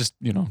 I just,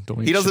 don't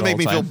eat. He doesn't make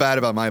me feel bad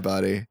about my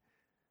body.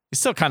 He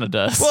still kind of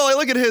does. Well, I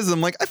look at his and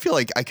I'm like, I feel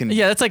like I can.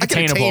 Yeah, that's like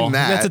attainable.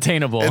 That's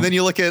attainable. And then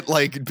you look at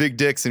like big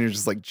dicks and you're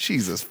just like,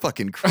 Jesus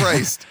fucking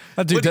Christ.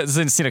 That dude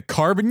hasn't seen a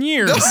carb in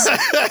years.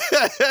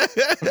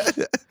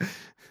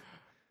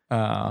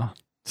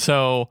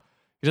 So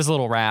he does a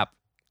little rap.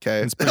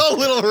 Okay. A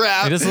little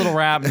rap. He does a little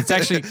rap. It's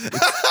actually.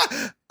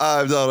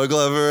 I'm Donald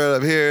Glover, and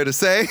I'm here to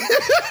say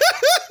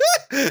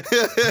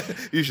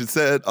you should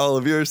send all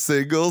of your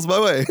singles my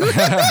way.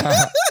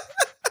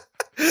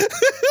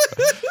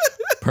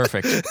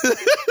 Perfect.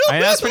 I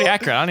mean, that's pretty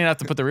accurate. I don't even have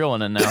to put the real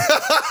one in now.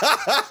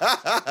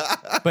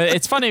 But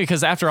it's funny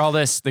because after all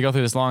this, they go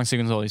through this long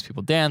sequence of all these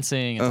people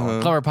dancing and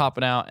Donald Glover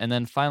popping out, and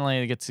then finally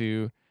they get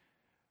to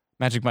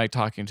Magic Mike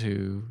talking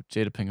to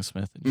Jada Pinkett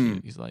Smith,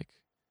 and she's like,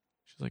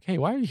 hey,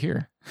 why are you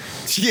here?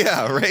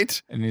 Yeah,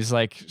 right. And he's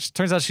like,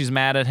 turns out she's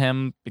mad at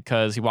him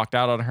because he walked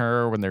out on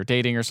her when they're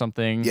dating or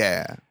something.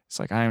 Yeah. It's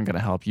like, I am going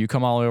to help you.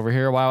 Come all over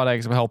here. Why would I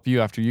help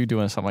you after you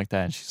doing something like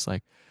that? And she's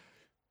like,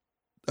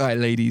 all right,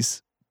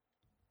 ladies.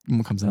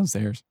 Woman comes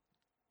downstairs.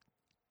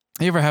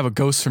 You ever have a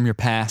ghost from your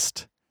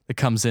past that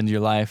comes into your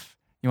life?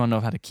 You want to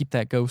know how to keep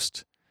that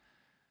ghost?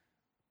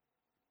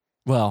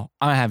 Well,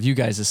 I'm going to have you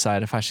guys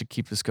decide if I should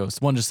keep this ghost.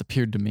 One just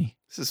appeared to me.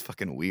 This is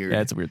fucking weird. Yeah,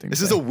 it's a weird thing.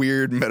 This is a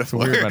weird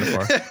metaphor. It's a weird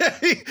metaphor.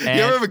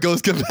 You ever have a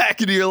ghost come back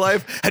into your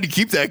life? How do you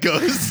keep that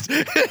ghost? Do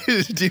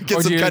you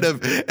get some kind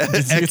of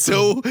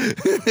exo?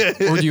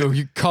 Or do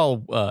you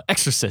call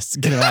exorcists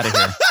and get him out of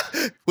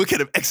here? What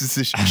kind of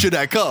exorcist should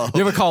I call?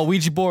 You ever call a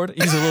Ouija board?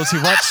 Use it a little too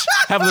much?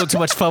 Have a little too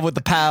much fun with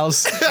the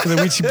pals? And the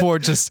Ouija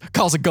board just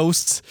calls a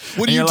ghost.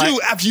 What do you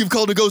do after you've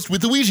called a ghost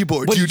with the Ouija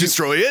board? Do you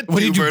destroy it? What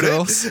do you do, burn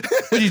girls?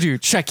 What do you do?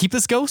 Should I keep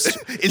this ghost?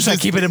 Should I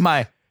keep it in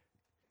my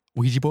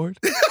Ouija board?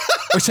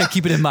 Or should I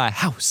keep it in my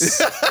house?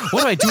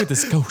 What do I do with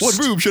this ghost? What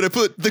room should I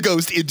put the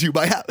ghost into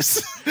my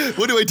house?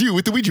 What do I do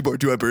with the Ouija board?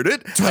 Do I burn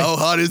it? How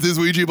hot is this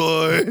Ouija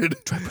board?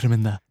 Do I put him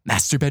in the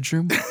master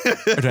bedroom?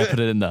 Or do I put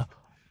it in the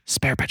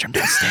spare bedroom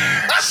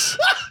downstairs?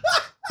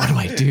 What do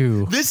I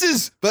do? This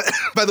is, by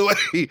the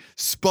way,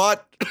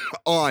 spot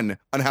on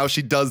how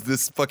she does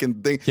this fucking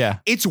thing. Yeah.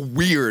 It's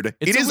weird.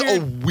 It is a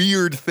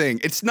weird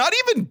thing. It's not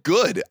even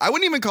good. I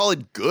wouldn't even call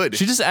it good.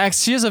 She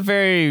has a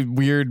very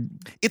weird.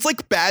 It's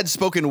like bad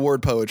spoken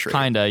word poetry.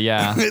 Kinda,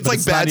 yeah. It's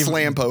like bad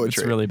slam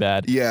poetry. It's really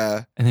bad.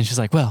 Yeah. And then she's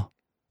like, well,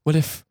 what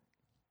if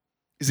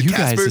Is it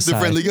Casper, the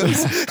friendly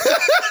ghost?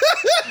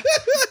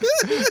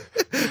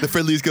 The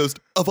friendliest ghost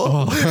of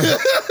all. Hey,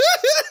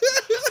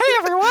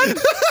 everyone.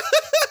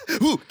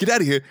 Ooh, get out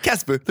of here.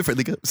 Casper, the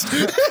friendly ghost.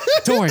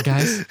 Don't worry,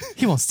 guys.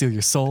 He won't steal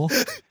your soul.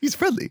 He's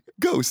friendly.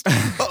 Ghost.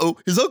 Uh-oh,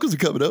 his uncles are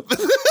coming up.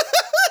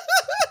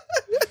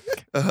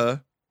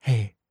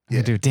 Hey, I'm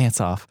going to do a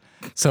dance off.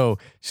 So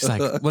she's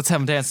like, let's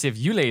have him dance, see if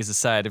you ladies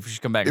decide if we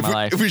should come back in my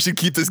life. If we should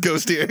keep this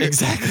ghost here.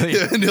 Exactly.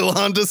 And he'll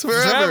haunt us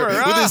forever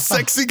with his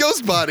sexy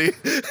ghost body.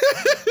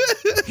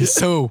 He's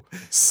so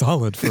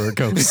solid for a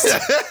ghost.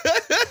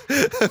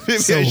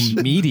 So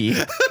meaty.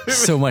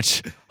 So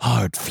much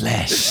hard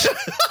flesh.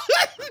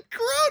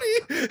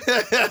 Grody.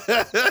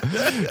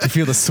 You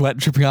feel the sweat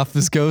dripping off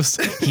this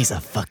ghost? He's a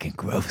fucking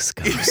gross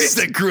ghost. He's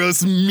a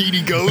gross,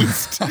 meaty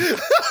ghost.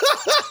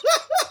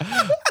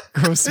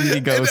 Gross, meaty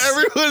ghost. And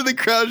everyone in the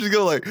crowd just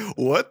go like,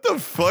 what the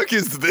fuck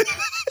is this?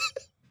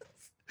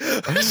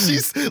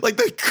 She's like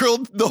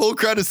the whole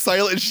crowd is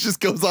silent and she just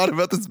goes on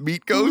about this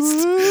meat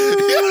ghost.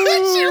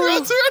 She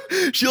runs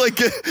around.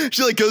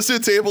 She goes to a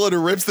table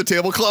and rips the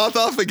tablecloth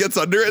off and gets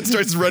under it and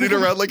starts running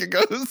around like a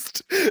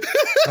ghost.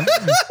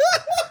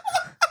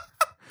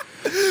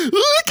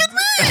 Look at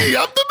me!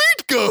 I'm the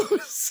meat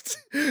ghost.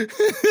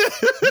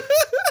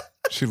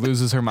 She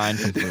loses her mind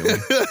completely.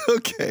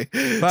 Okay.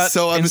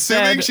 So I'm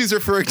assuming she's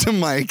referring to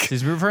Mike.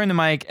 She's referring to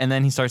Mike, and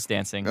then he starts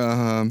dancing.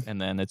 And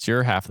then it's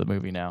your half of the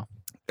movie now.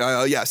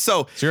 Yeah.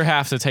 So it's your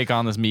half to take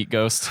on this meat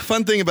ghost.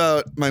 Fun thing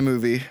about my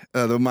movie,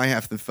 my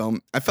half of the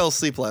film, I fell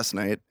asleep last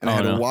night and I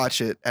had to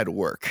watch it at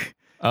work.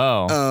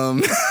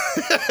 Oh.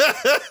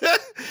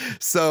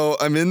 So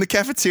I'm in the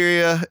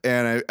cafeteria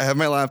and I have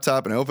my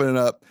laptop and I open it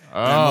up.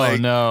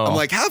 I'm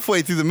like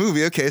halfway through the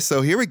movie. Okay,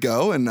 so here we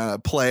go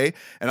and play.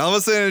 And all of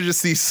a sudden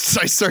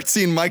I start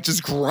seeing Mike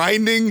just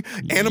grinding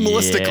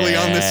animalistically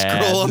on this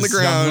scroll on the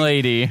ground. Young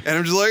lady. And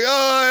I'm just like,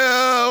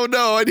 oh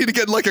no, I need to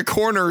get in like a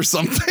corner or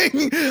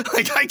something.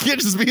 Like I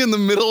can't just be in the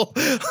middle of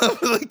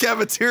the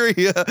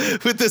cafeteria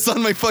with this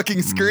on my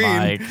fucking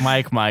screen.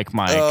 Mike.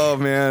 Oh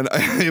man,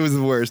 it was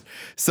the worst.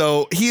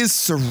 So he is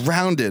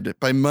surrounded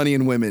by money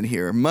and women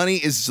here. Money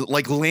is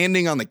like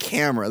landing on the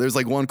camera. There's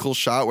like one cool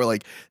shot where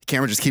like the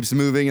camera just keeps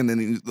moving and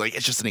then like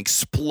it's just an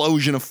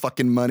explosion of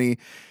fucking money.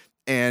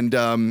 And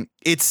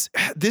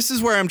this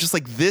is where I'm just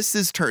like, this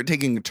is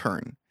taking a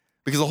turn.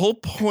 Because the whole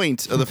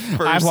point of the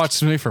first... I've watched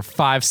this movie for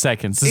 5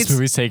 seconds. This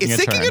movie's taking a turn.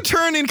 It's taking a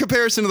turn in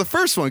comparison to the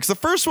first one. Because the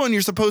first one,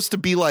 you're supposed to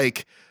be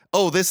like,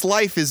 oh, this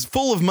life is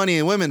full of money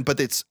and women, but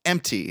it's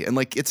empty. And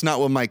like, it's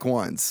not what Mike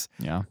wants.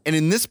 Yeah. And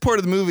in this part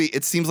of the movie,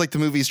 it seems like the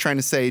movie is trying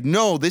to say,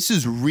 no, this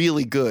is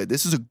really good.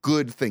 This is a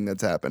good thing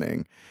that's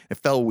happening. It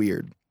felt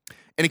weird.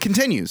 And it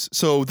continues.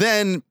 So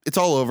then it's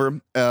all over.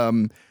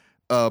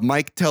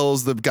 Mike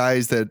tells the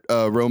guys that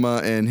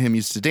Roma and him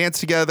used to dance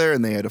together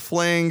and they had a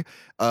fling,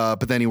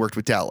 but then he worked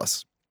with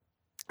Dallas.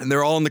 And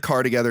they're all in the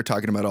car together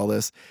talking about all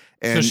this.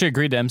 And so she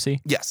agreed to MC?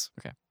 Yes.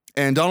 Okay.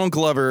 And Donald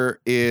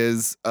Glover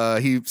is,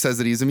 he says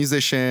that he's a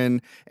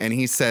musician and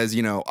he says,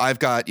 I've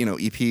got,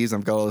 EPs,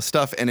 I've got all this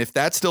stuff. And if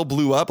that still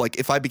blew up, like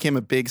if I became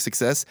a big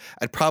success,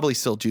 I'd probably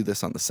still do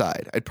this on the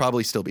side. I'd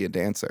probably still be a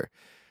dancer.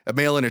 A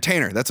male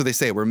entertainer. That's what they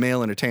say. We're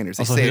male entertainers.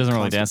 They also, say he doesn't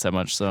really dance that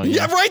much, so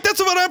yeah, right. That's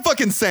what I'm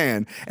fucking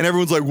saying. And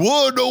everyone's like,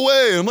 "Whoa, no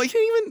way!" I'm like,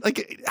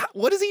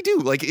 what does he do?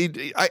 Like,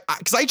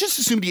 because I just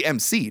assumed he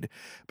emceed,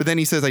 but then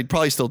he says I'd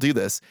probably still do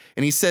this,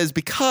 and he says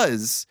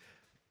because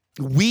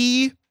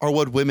we are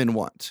what women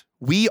want.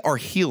 We are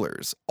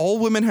healers. All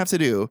women have to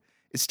do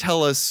is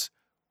tell us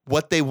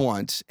what they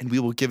want, and we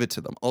will give it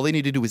to them. All they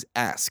need to do is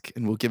ask,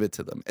 and we'll give it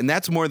to them. And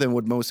that's more than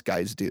what most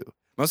guys do.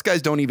 Most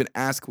guys don't even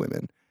ask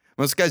women.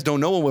 Most guys don't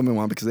know what women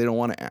want because they don't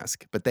want to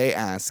ask, but they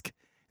ask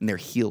and they're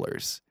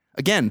healers.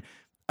 Again,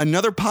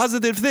 another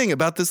positive thing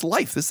about this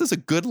life. This is a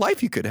good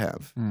life you could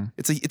have.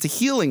 It's a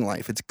healing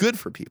life. It's good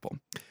for people.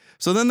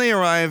 So then they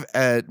arrive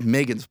at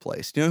Megan's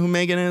place. Do you know who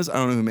Megan is? I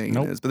don't know who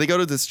Megan is, but they go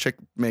to this chick,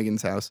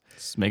 Megan's house.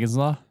 It's Megan's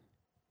Law?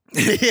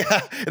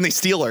 Yeah, and they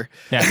steal her.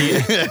 Yeah,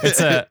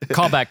 it's a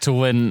callback to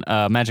when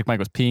Magic Mike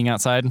was peeing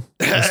outside.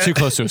 It's too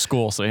close to a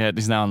school, so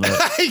he's now in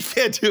the... He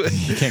can't do it.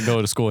 He can't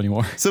go to school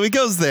anymore. So he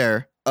goes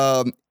there.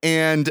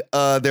 And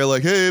they're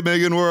like, "Hey,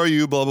 Megan, where are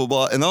you?" Blah, blah,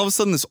 blah. And all of a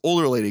sudden, this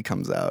older lady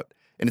comes out,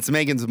 and it's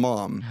Megan's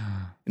mom.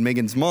 And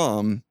Megan's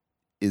mom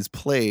is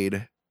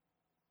played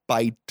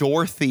by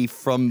Dorothy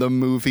from the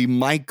movie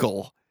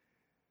Michael.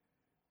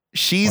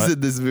 She's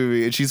in this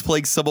movie, and she's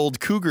playing some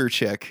old cougar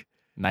chick.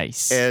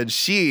 Nice. And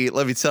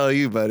let me tell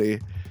you, buddy,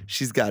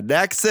 she's got an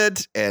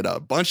accent and a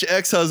bunch of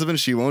ex-husbands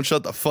she won't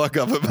shut the fuck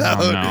up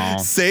about. Oh, no.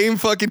 Same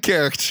fucking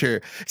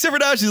character. Except for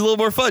now, she's a little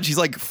more fun. She's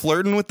like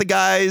flirting with the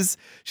guys.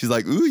 She's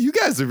like, "Ooh, you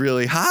guys are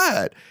really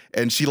hot."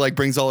 And she like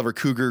brings all of her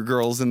cougar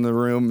girls in the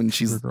room and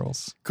she's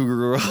cougar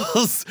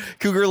girls,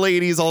 cougar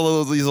ladies,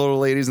 all of these older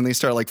ladies. And they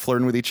start like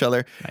flirting with each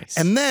other. Nice.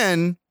 And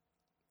then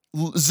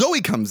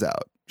Zoe comes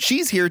out.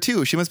 She's here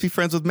too. She must be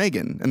friends with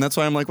Megan. And that's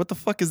why I'm like, what the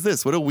fuck is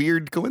this? What a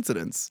weird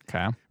coincidence.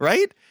 Okay.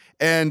 Right?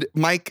 And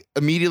Mike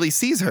immediately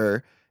sees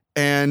her.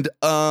 And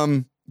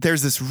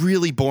there's this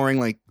really boring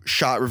like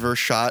reverse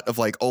shot of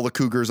like all the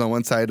cougars on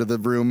one side of the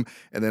room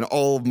and then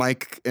all of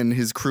Mike and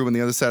his crew on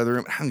the other side of the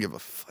room. I don't give a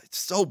fuck. It's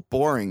so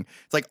boring.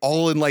 It's like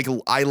all in like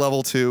eye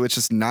level too. It's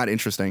just not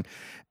interesting.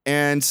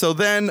 And so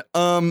then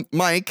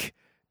Mike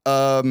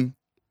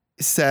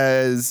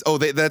says,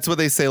 that's what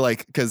they say,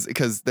 like,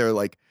 because they're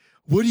like,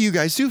 "What do you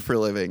guys do for a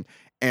living?"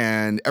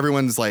 And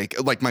everyone's like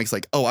Mike's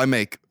like, "Oh, I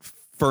make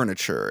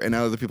furniture." And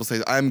other people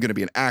say, "I'm going to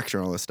be an actor,"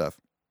 and all this stuff.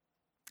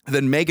 And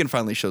then Megan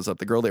finally shows up,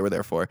 the girl they were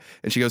there for,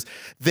 and she goes,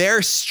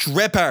 "They're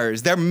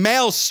strippers. They're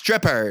male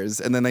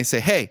strippers." And then they say,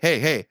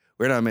 hey,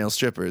 we're not male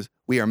strippers.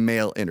 We are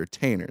male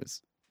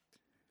entertainers.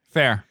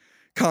 Fair.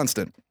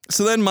 Constant.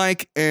 So then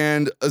Mike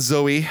and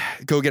Zoe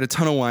go get a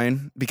ton of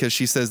wine because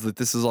she says that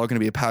this is all going to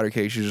be a powder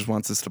keg. She just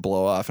wants this to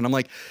blow off. And I'm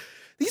like,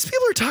 these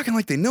people are talking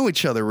like they know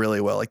each other really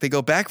well. Like they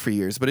go back for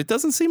years, but it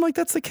doesn't seem like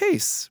that's the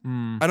case.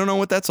 I don't know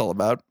what that's all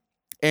about.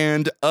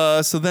 And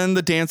so then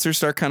the dancers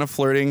start kind of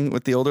flirting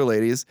with the older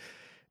ladies.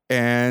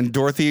 And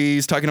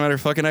Dorothy's talking about her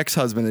fucking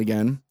ex-husband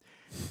again.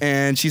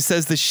 And she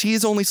says that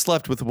she's only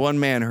slept with one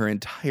man her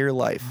entire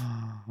life.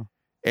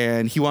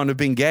 And he wound up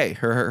being gay.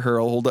 Her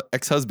old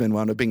ex-husband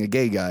wound up being a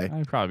gay guy.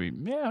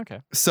 Okay.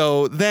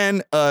 So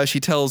then she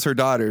tells her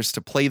daughters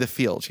to play the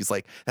field. She's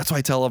like, that's why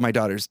I tell all my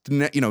daughters,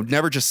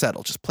 never just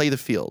settle, just play the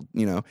field,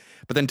 But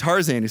then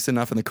Tarzan, who's sitting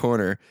off in the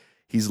corner,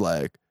 he's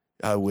like,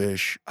 I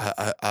wish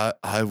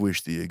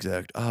the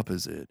exact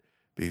opposite,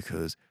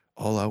 because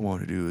all I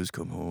want to do is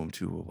come home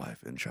to a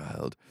wife and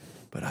child,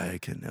 but I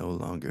can no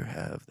longer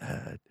have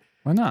that.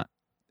 Why not?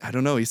 I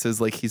don't know. He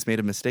says like he's made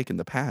a mistake in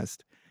the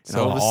past. And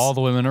So all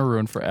the women are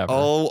ruined forever.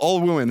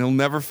 All women. He'll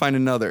never find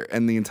another.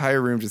 And the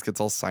entire room just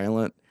gets all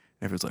silent.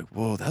 And everyone's like,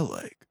 whoa, that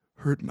like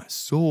hurt my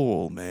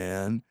soul,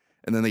 man.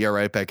 And then they get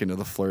right back into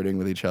the flirting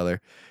with each other.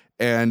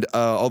 And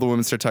all the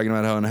women start talking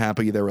about how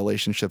unhappy their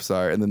relationships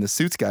are. And then the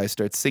Suits guy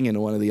starts singing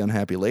to one of the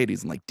unhappy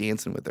ladies and like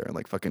dancing with her and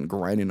like fucking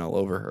grinding all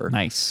over her.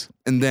 Nice.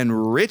 And then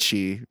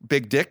Richie,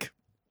 Big Dick,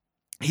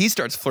 he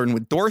starts flirting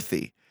with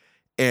Dorothy.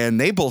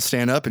 And they both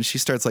stand up and she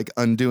starts like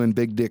undoing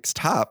Big Dick's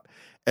top.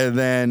 And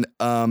then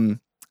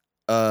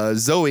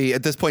Zoe,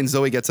 at this point,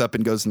 Zoe gets up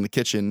and goes in the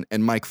kitchen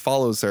and Mike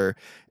follows her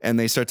and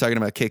they start talking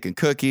about cake and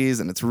cookies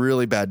and it's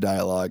really bad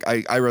dialogue.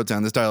 I wrote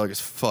down this dialogue is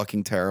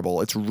fucking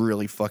terrible. It's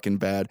really fucking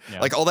bad.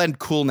 Yeah. Like all that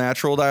cool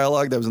natural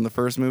dialogue that was in the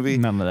first movie.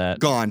 None of that.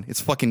 Gone.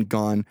 It's fucking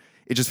gone.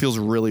 It just feels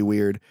really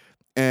weird.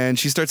 And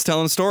she starts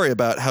telling a story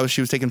about how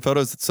she was taking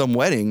photos at some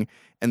wedding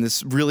and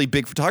this really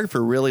big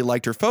photographer really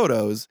liked her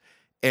photos.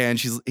 And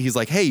he's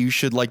like, hey, you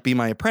should like be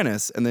my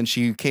apprentice. And then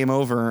she came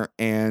over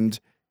and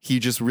he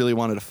just really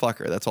wanted to fuck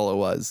her. That's all it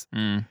was.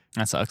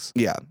 That sucks.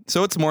 Yeah.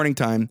 So it's morning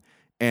time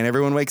and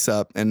everyone wakes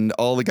up and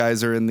all the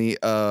guys are in the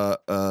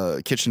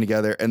kitchen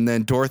together. And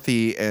then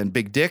Dorothy and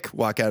Big Dick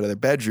walk out of their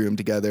bedroom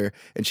together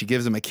and she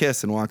gives him a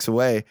kiss and walks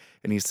away.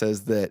 And he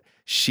says that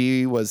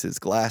she was his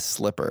glass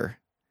slipper.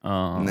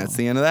 And that's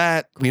the end of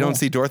that. Cool. We don't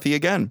see Dorothy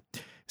again.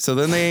 So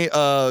then they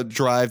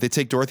they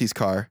take Dorothy's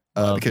car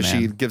because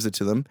she gives it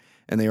to them.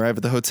 And they arrive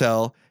at the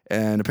hotel,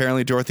 and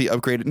apparently Dorothy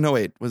upgraded. No,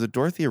 wait, was it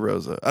Dorothy or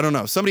Rosa? I don't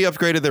know. Somebody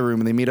upgraded their room,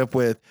 and they meet up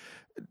with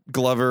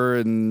Glover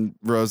and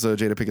Rosa,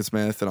 Jada Pinkett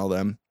Smith, and all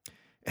them.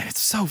 And it's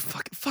so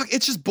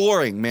it's just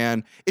boring,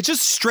 man. It's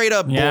just straight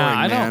up boring,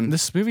 man.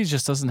 This movie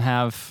just doesn't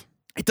have.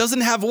 It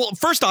doesn't have. Well,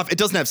 first off, it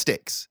doesn't have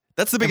stakes.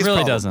 That's the biggest problem.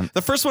 It really doesn't.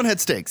 The first one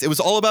had stakes. It was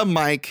all about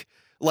Mike.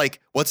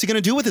 Like, what's he going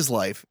to do with his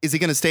life? Is he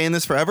going to stay in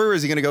this forever or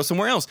is he going to go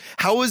somewhere else?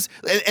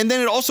 And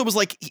then it also was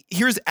like,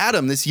 here's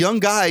Adam, this young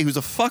guy who's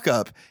a fuck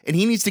up and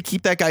he needs to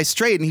keep that guy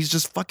straight and he's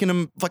just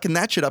fucking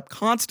that shit up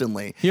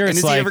constantly. Here and it's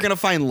is like, he ever going to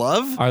find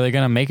love? Are they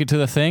going to make it to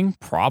the thing?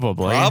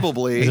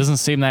 Probably. It doesn't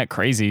seem that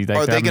crazy. Like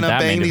are they going to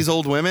bang these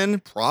old women?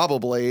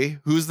 Probably.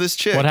 Who's this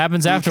chick? What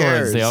happens Who afterwards?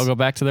 cares? They all go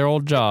back to their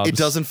old jobs. It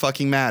doesn't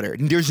fucking matter.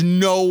 There's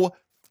no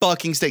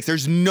fucking stakes.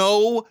 There's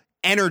no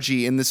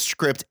energy in this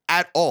script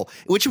at all,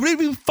 which would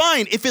be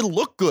fine if it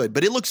looked good,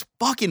 but it looks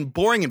fucking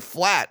boring and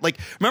flat. Like,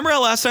 remember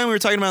how last time we were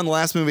talking about in the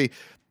last movie,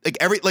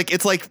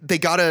 it's like they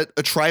got a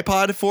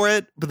tripod for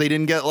it, but they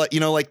didn't get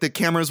like the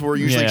cameras were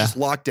usually just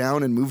locked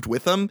down and moved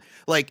with them.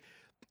 Like,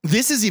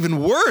 this is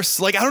even worse.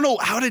 Like, I don't know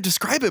how to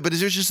describe it, but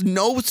there's just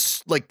no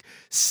like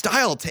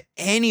style to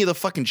any of the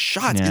fucking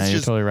shots. Yeah, it's you're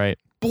just totally right.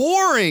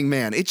 Boring,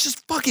 man. It's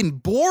just fucking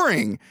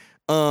boring.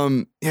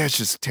 It's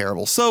just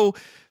terrible. So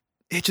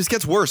it just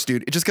gets worse,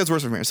 dude. It just gets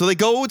worse from here. So they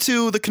go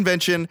to the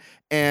convention,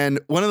 and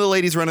one of the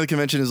ladies running the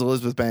convention is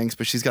Elizabeth Banks,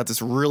 but she's got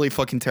this really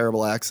fucking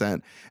terrible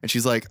accent. And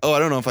she's like, oh, I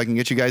don't know if I can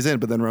get you guys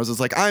in. But then Rosa's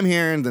like, I'm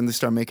here. And then they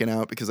start making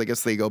out because I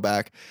guess they go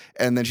back.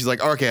 And then she's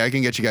like, okay, I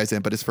can get you guys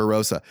in, but it's for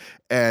Rosa.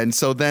 And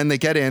so then they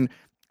get in,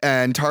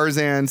 and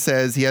Tarzan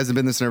says he hasn't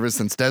been this nervous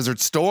since Desert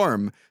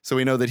Storm. So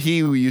we know that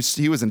he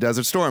was in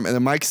Desert Storm. And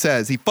then Mike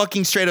says, he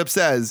fucking straight up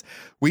says,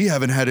 we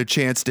haven't had a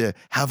chance to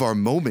have our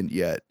moment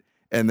yet.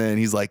 And then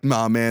he's like,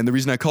 nah, man, the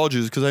reason I called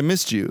you is because I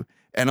missed you.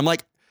 And I'm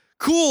like,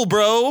 cool,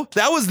 bro.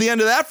 That was the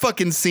end of that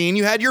fucking scene.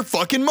 You had your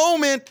fucking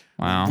moment.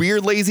 Wow.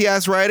 Weird, lazy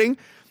ass writing.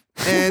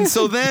 And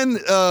so then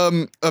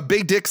a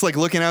Big Dick's like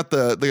looking out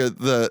the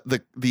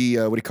what do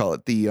you call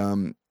it?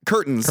 The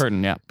curtains.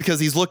 Curtain, yeah. Because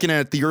he's looking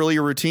at the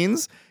earlier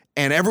routines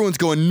and everyone's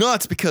going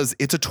nuts because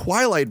it's a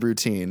Twilight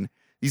routine.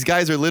 These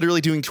guys are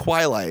literally doing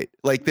Twilight.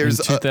 Like there's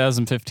in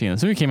 2015.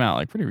 This movie came out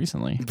like pretty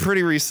recently.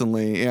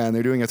 Yeah, and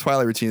they're doing a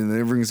Twilight routine and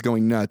everyone's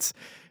going nuts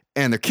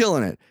and they're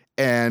killing it.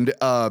 And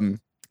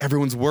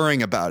everyone's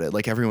worrying about it.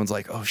 Like everyone's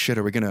like, oh shit,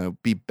 are we gonna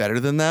be better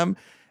than them?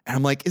 And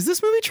I'm like, is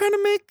this movie trying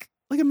to make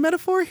like a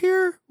metaphor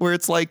here where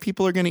it's like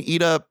people are gonna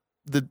eat up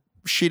the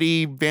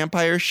shitty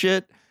vampire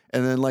shit?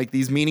 And then like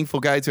these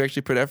meaningful guys who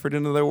actually put effort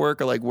into their work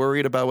are like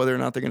worried about whether or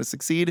not they're going to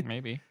succeed.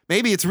 Maybe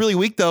it's really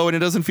weak though. And it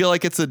doesn't feel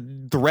like it's a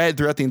thread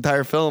throughout the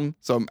entire film.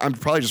 So I'm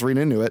probably just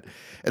reading into it.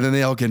 And then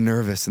they all get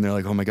nervous and they're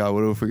like, oh my God,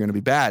 what if we're going to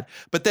be bad?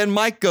 But then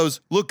Mike goes,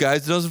 look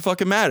guys, it doesn't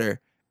fucking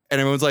matter. And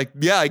everyone's like,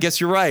 yeah, I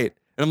guess you're right.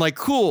 And I'm like,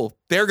 cool.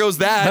 there goes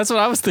that. That's what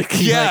I was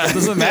thinking. Yeah. Like, it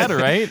doesn't matter,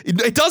 right?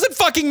 It doesn't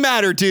fucking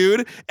matter,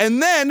 dude.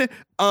 And then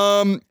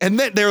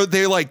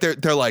they're like,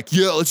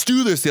 yeah, let's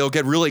do this. They'll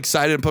get really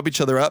excited and pump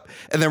each other up.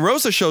 And then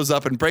Rosa shows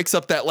up and breaks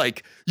up that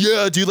like,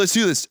 yeah, dude, let's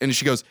do this. And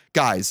she goes,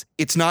 guys,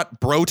 it's not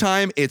bro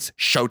time, it's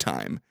show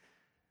time.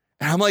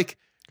 And I'm like,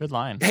 good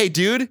line. Hey,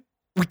 dude,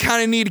 we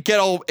kind of need to get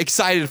all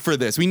excited for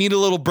this. We need a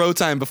little bro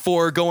time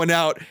before going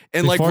out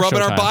and like rubbing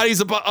our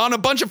bodies on a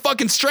bunch of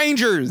fucking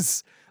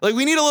strangers. Like,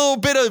 we need a little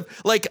bit of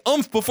like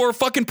oomph before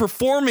fucking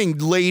performing,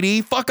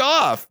 lady. Fuck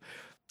off.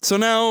 So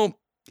now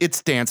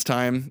it's dance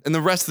time, and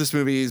the rest of this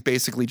movie is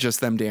basically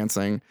just them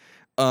dancing.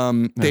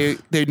 They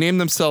name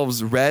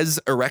themselves Res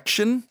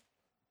Erection.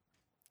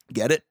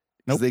 Get it?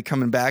 Nope. They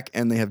coming back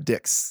and they have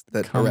dicks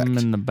that come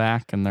erect. in the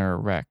back and they're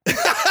erect.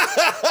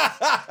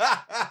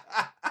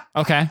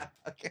 Okay.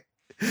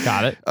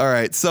 Got it. All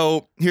right.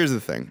 So here's the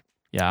thing.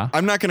 Yeah.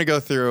 I'm not going to go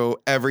through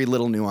every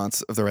little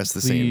nuance of the rest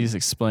of the scene. Please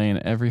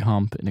explain every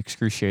hump in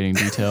excruciating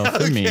detail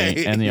for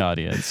me and the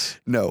audience.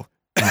 No.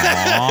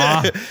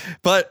 Aww.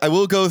 But I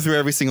will go through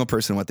every single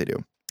person, what they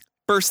do.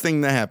 First thing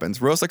that happens,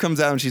 Rosa comes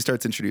out and she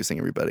starts introducing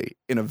everybody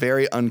in a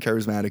very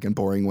uncharismatic and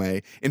boring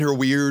way, in her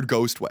weird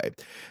ghost way.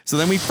 So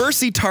then we first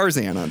see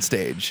Tarzan on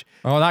stage.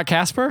 Oh, not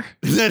Casper?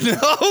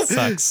 No.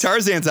 Sucks.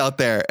 Tarzan's out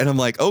there. And I'm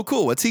like, oh,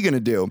 cool. What's he going to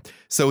do?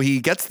 So he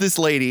gets this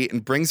lady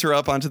and brings her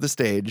up onto the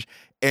stage.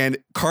 And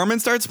Carmen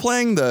starts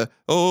playing the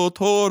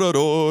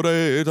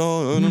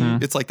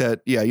It's like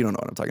that. Yeah, you don't know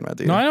what I'm talking about,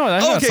 do you? No, I know. I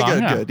know okay, that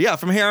song, good. Yeah,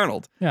 from Hey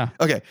Arnold. Yeah.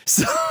 Okay.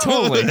 So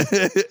Totally.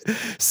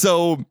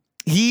 So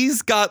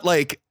he's got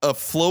like a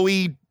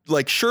flowy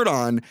like shirt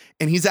on,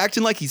 and he's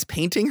acting like he's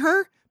painting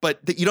her,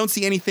 but that you don't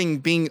see anything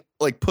being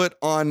like put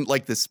on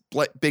like this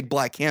big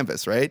black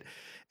canvas, right?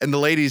 And the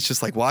lady's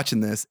just like watching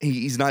this.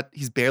 He's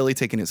barely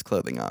taking his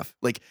clothing off.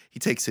 Like, he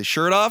takes his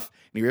shirt off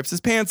and he rips his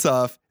pants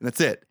off, and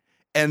that's it.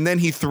 And then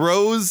he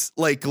throws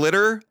like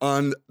glitter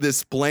on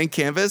this blank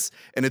canvas,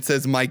 and it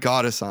says "My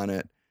Goddess" on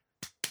it.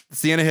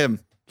 It's the end of him.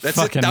 That's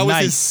fucking it.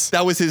 nice.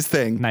 That was his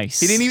thing. Nice.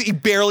 He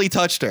barely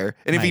touched her,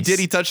 and if he Nice. did,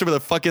 he touched her with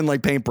a fucking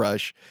like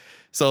paintbrush.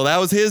 So that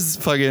was his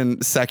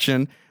fucking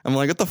section. I'm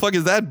like, what the fuck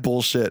is that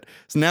bullshit?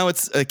 So now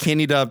it's a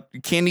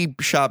candy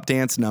shop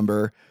dance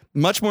number.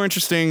 Much more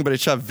interesting, but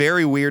it's shot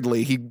very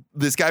weirdly.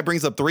 This guy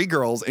brings up 3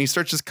 girls, and he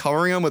starts just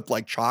covering them with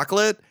like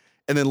chocolate,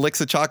 and then licks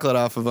the chocolate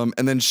off of them,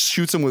 and then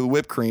shoots them with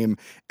whipped cream,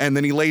 and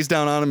then he lays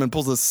down on him and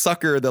pulls a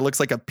sucker that looks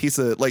like a piece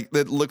of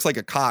that looks like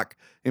a cock,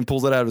 and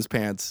pulls it out of his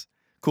pants.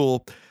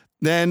 Cool.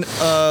 Then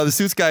the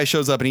suits guy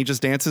shows up and he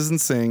just dances and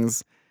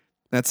sings.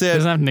 That's it. He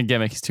doesn't have a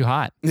gimmick. He's too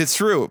hot. It's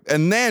true.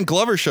 And then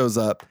Glover shows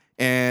up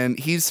and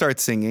he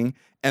starts singing.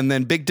 And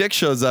then Big Dick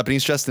shows up and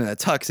he's dressed in a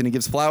tux, and he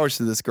gives flowers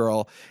to this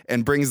girl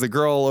and brings the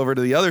girl over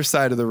to the other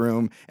side of the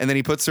room. And then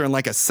he puts her in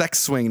like a sex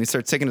swing, and he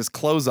starts taking his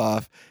clothes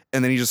off.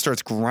 And then he just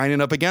starts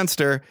grinding up against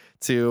her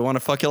to want to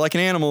fuck you like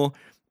an animal.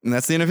 And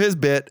that's the end of his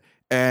bit.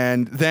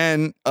 And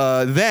then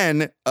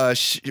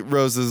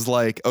Rose is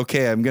like,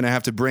 okay, I'm going to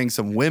have to bring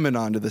some women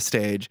onto the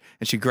stage.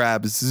 And she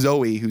grabs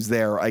Zoe, who's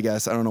there, I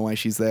guess. I don't know why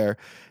she's there.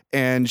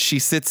 And she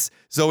sits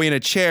Zoe in a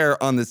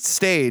chair on the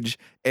stage.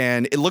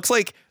 And it looks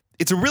like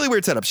it's a really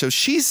weird setup. So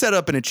she's set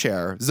up in a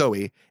chair,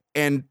 Zoe,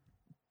 and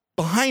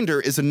behind her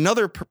is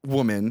another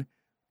woman,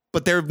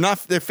 but they're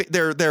not,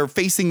 they're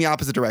facing the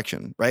opposite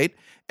direction, right?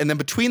 And then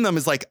between them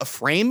is like a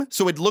frame.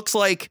 So it looks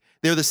like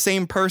they're the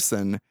same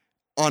person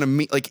on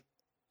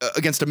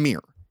against a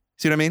mirror.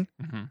 See what I mean?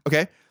 Mm-hmm.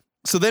 Okay.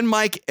 So then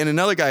Mike and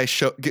another guy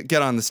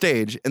get on the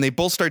stage, and they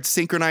both start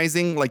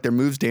synchronizing like their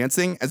moves,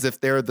 dancing as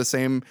if they're the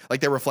same, like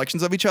they're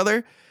reflections of each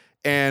other.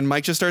 And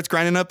Mike just starts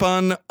grinding up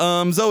on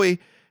Zoe,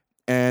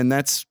 and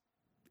that's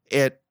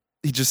it.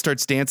 He just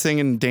starts dancing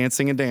and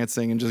dancing and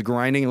dancing and just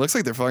grinding. It looks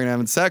like they're fucking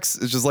having sex.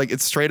 It's just like,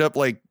 it's straight up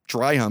like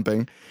dry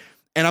humping.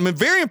 And I'm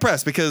very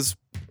impressed because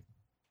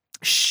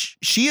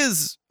she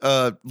is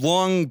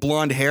long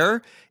blonde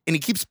hair, and he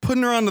keeps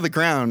putting her onto the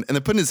ground and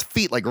then putting his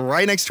feet like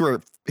right next to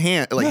her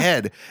head.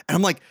 And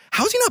I'm like,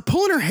 how's he not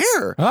pulling her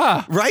hair?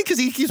 Right? Because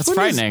he keeps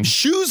putting his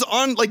shoes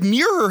on like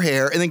near her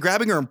hair and then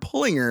grabbing her and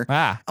pulling her.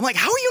 I'm like,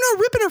 how are you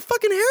not ripping her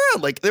fucking hair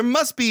out? Like, there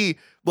must be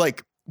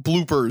like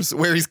bloopers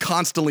where he's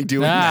constantly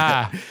doing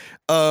that.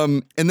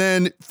 And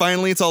then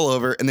finally it's all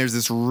over, and there's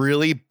this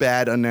really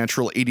bad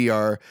unnatural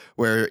ADR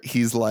where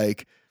he's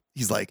like,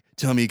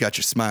 tell me you got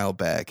your smile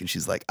back. And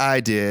she's like,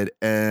 I did.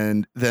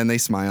 And then they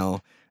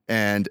smile.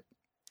 And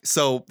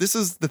so this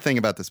is the thing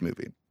about this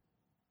movie.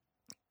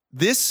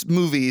 This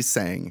movie is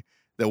saying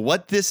that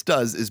what this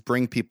does is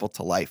bring people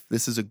to life.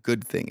 This is a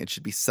good thing. It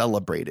should be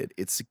celebrated.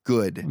 It's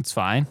good. It's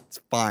fine.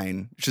 It's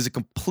fine. Which is a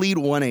complete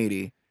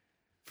 180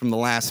 from the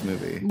last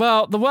movie.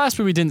 Well, the last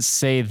movie didn't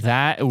say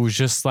that. It was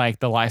just like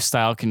the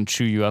lifestyle can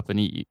chew you up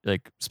and eat,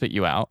 like spit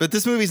you out. But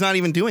this movie's not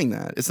even doing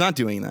that. It's not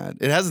doing that.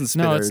 It hasn't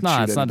spit No, or it's not.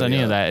 chewed It's not done any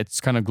anybody of up. that. It's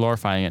kind of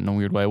glorifying it in a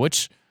weird way,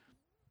 which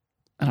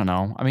I don't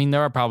know. I mean,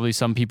 there are probably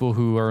some people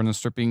who are in the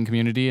stripping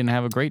community and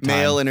have a great time.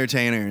 Male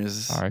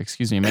entertainers. Sorry,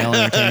 excuse me, male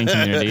entertaining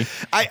community.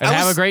 And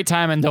have a great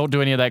time and don't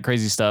do any of that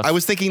crazy stuff. I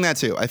was thinking that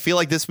too. I feel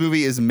like this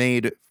movie is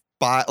made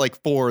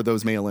for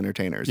those male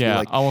entertainers. Yeah, You're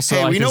like, also,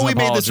 hey, like, we know as an we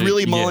made this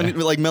apology,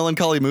 really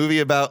melancholy movie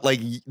about like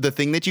the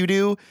thing that you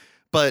do,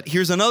 but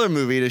here's another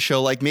movie to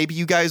show like maybe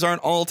you guys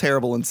aren't all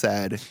terrible and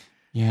sad.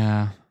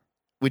 Yeah.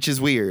 Which is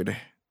weird.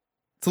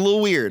 It's a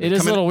little weird. It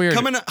is a little weird.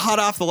 Coming hot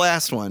off the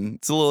last one.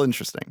 It's a little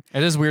interesting.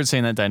 It is weird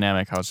seeing that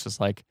dynamic. How it's just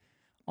like,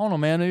 I don't know,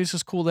 man. Maybe it's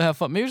just cool to have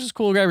fun. Maybe it's just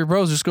cool to grab your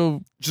bros. Just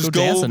go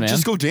dancing, man.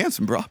 Just go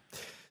dancing, bro.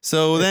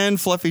 So then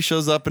Fluffy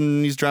shows up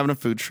and he's driving a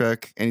food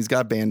truck and he's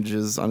got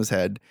bandages on his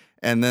head.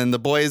 And then the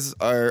boys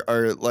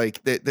are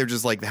like, they're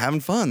just like having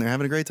fun. They're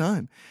having a great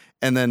time.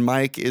 And then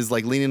Mike is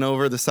like leaning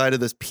over the side of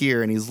this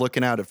pier and he's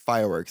looking out at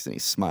fireworks and he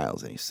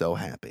smiles and he's so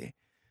happy.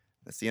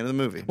 That's the end of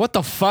the movie. What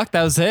the fuck?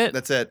 That was it?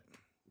 That's it.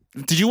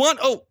 Did you want,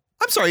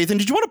 I'm sorry, Ethan,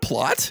 did you want a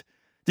plot?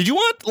 Did you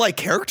want like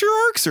character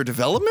arcs or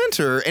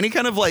development or any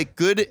kind of like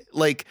good,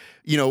 like,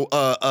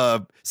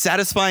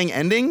 satisfying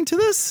ending to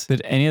this?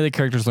 Did any of the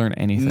characters learn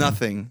anything?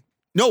 Nothing.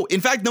 No,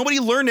 in fact, nobody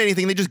learned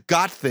anything. They just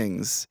got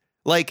things.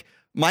 Like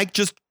Mike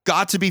just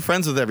got to be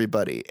friends with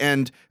everybody.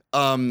 And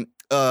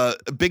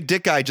Big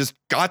Dick Guy just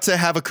got to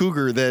have a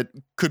cougar that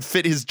could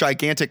fit his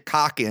gigantic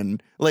cock in.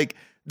 Like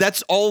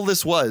that's all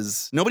this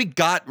was. Nobody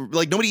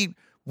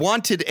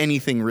wanted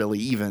anything really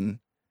even.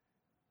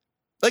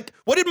 Like,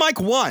 what did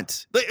Mike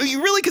want? Like,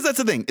 really, because that's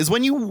the thing is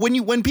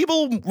when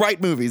people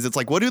write movies, it's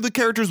like, what do the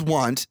characters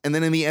want? And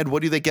then in the end,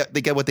 what do they get? They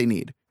get what they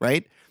need,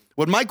 right?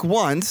 What Mike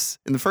wants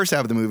in the first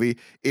half of the movie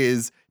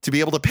is to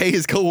be able to pay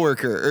his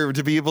coworker or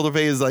to be able to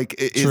pay his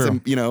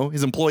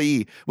his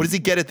employee. What does he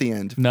get at the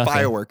end? Nothing.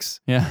 Fireworks.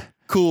 Yeah.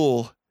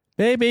 Cool.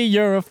 Baby,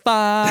 you're a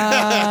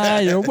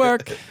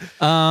firework.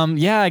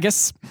 Yeah, I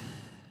guess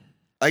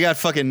I got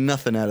fucking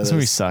nothing out of this. this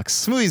movie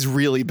sucks. This movie's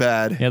really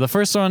bad. Yeah, the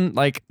first one,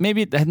 like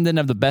maybe it didn't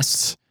have the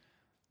best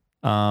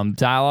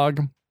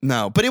dialogue.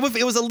 No, but it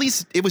was at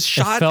least it was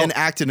shot and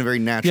acted in a very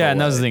natural way. Yeah,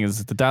 and that was the thing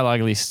is the dialogue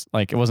at least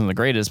like it wasn't the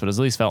greatest, but it at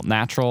least felt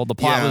natural. The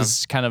plot Yeah.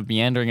 was kind of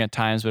meandering at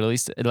times, but at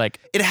least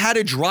it had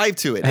a drive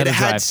to it. It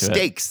had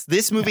stakes.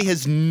 This movie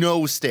has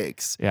no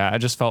stakes. Yeah, I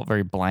just felt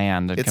very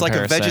bland. It's like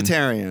a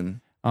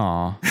vegetarian.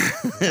 Oh,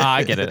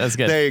 I get it. That's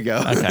good. There you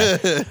go.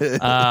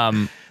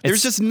 Okay.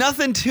 There's just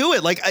nothing to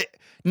it. Like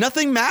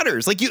nothing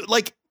matters.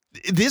 Like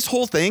this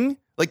whole thing,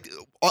 like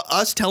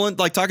us talking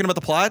about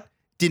the plot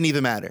didn't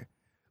even matter.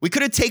 We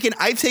could have taken.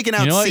 I've taken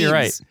out scenes. You're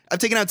right. I've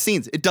taken out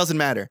scenes. It doesn't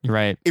matter. You're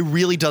right. It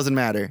really doesn't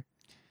matter.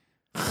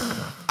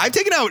 I've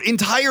taken out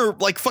entire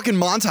like fucking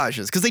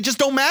montages because they just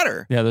don't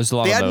matter. Yeah, there's a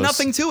lot. They of had those.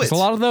 nothing to it. There's a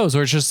lot of those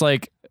where it's just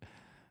like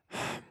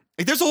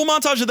there's a whole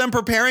montage of them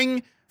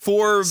preparing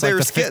for their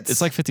skits.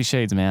 It's like 50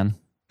 Shades, man.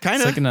 Kind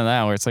It's of like into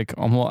that where it's like,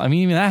 I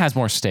mean, even that has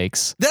more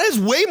stakes. that is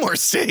way more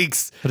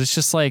stakes. But it's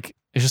just like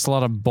a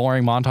lot of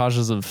boring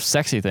montages of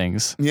sexy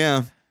things.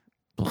 Yeah.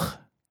 Ugh.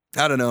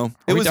 I don't know.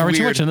 Are we weird.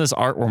 too much in this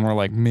art when we're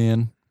like,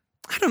 man?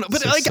 I don't know,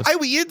 but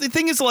the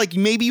thing is, like,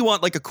 maybe you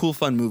want like a cool,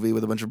 fun movie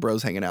with a bunch of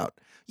bros hanging out.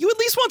 You at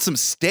least want some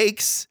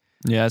stakes.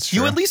 Yeah, that's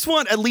true. You at least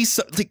want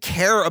to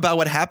care about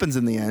what happens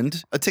in the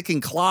end. A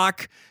ticking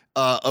clock,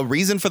 a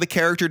reason for the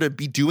character to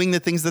be doing the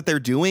things that they're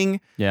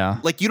doing. Yeah,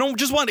 like you don't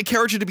just want a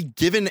character to be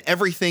given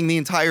everything the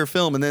entire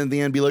film and then at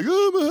the end be like,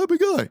 oh, I'm a happy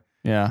guy.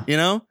 Yeah, you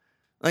know,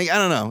 like I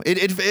don't know.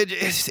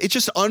 It's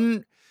just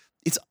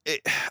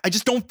I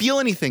just don't feel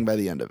anything by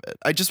the end of it.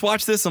 I just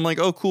watched this. I'm like,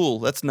 oh, cool.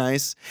 That's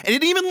nice. And it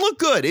didn't even look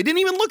good. It didn't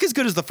even look as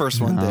good as the first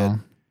one did.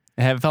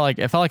 It felt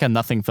like a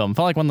nothing film. It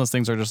felt like one of those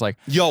things where just like,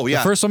 the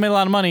first one made a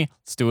lot of money.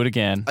 Let's do it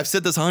again. I've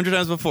said this 100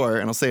 times before,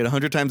 and I'll say it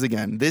 100 times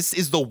again. This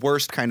is the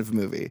worst kind of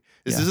movie.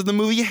 This isn't the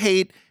movie you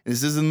hate.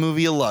 This isn't the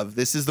movie you love.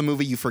 This is the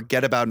movie you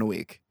forget about in a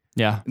week.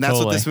 Yeah, and that's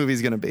what this movie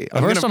is going to be.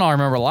 The first one, I'll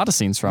remember a lot of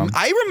scenes from.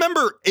 I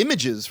remember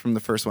images from the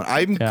first one.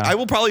 I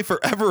will probably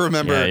forever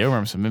remember. Yeah, you'll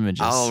remember some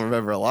images. I'll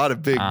remember a lot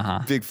of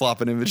big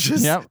flopping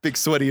images. Yep. Big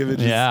sweaty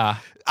images. Yeah.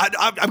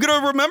 I'm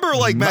gonna remember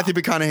like Matthew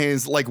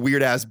McConaughey's like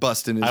weird ass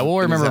bust in his. I will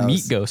remember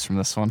Meat Ghost from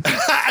this one.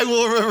 I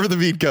will remember the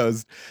Meat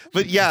Ghost,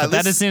 but yeah,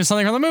 that just seems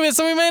something from the movie that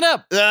somebody made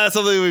up.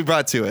 Something we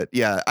brought to it.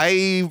 Yeah,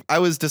 I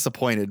was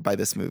disappointed by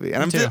this movie,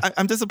 and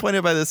I'm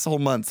disappointed by this whole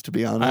month, to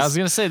be honest. I was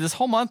gonna say this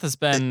whole month has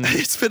been.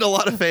 It's been a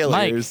lot of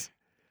failures.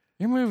 Mike,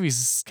 your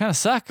movies kind of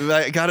suck.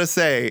 I gotta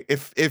say,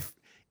 if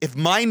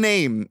my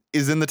name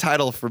is in the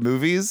title for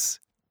movies.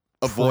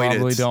 Avoid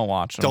Probably it. don't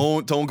watch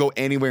them. Don't go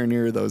anywhere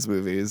near those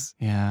movies.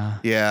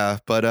 Yeah.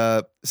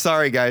 But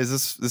sorry guys,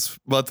 this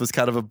month was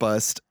kind of a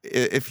bust.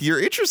 If you're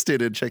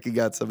interested in checking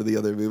out some of the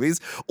other movies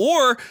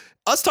or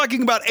us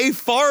talking about a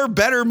far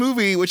better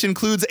movie, which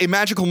includes a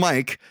magical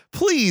mic,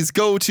 please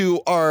go to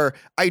our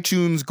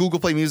iTunes, Google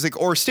Play Music,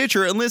 or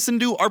Stitcher and listen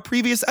to our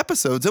previous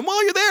episodes. And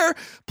while you're there,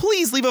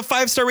 please leave a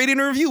 5-star rating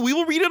and review. We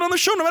will read it on the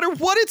show no matter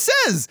what it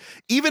says.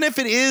 Even if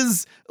it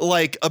is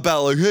like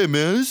about like, hey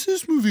man,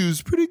 this movie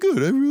was pretty good.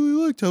 I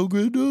really liked how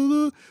good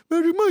the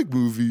Magic Mike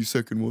movie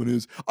second one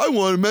is. I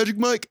want a Magic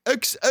Mike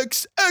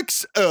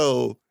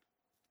XXL.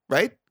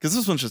 Right? Because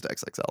this one's just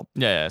XXL.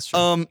 Yeah, that's true.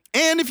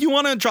 And if you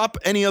want to drop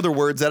any other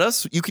words at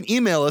us, you can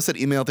email us at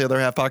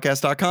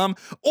email@theotherhalfpodcast.com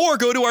or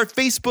go to our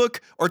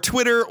Facebook or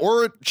Twitter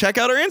or check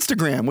out our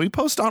Instagram. We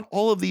post on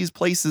all of these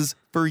places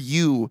for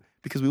you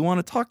because we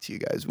want to talk to you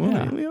guys. We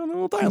want a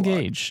little dialogue.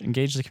 Engage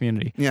the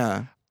community.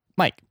 Yeah.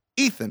 Mike.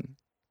 Ethan.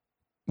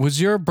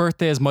 Was your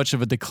birthday as much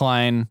of a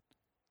decline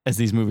as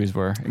these movies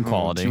were in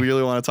quality? Do you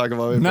really want to talk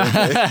about my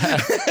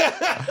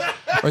birthday?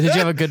 Or did you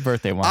have a good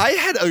birthday one? I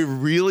had a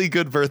really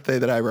good birthday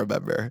that I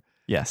remember.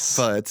 Yes.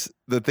 But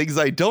the things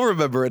I don't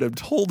remember and I'm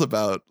told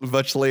about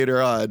much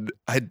later on,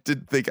 I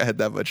didn't think I had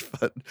that much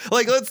fun.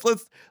 Like,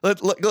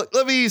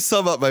 let me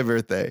sum up my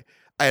birthday.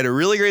 I had a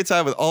really great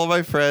time with all of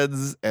my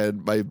friends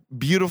and my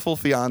beautiful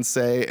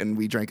fiance, and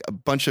we drank a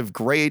bunch of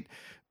great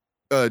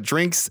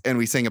drinks, and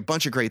we sang a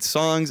bunch of great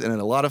songs and had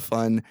a lot of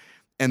fun.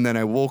 And then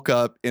I woke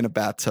up in a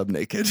bathtub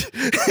naked.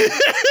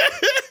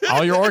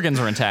 All your organs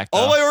were intact, though.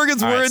 All my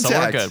organs were intact. So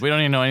we're good. We don't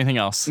need to know anything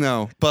else.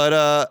 No,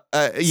 but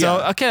yeah.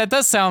 So, okay, that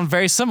does sound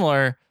very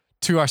similar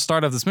to our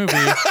start of this movie,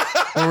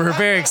 where we were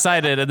very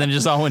excited, and then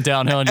just all went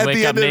downhill, and you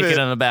wake up naked in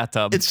a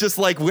bathtub. It's just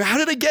like, how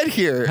did I get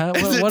here?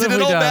 What did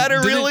it all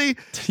matter, really?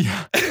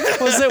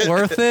 Was it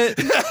worth it?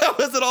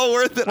 Was it all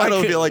worth it? I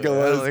don't feel like it was.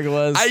 I don't think it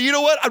was. You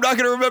know what? I'm not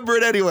going to remember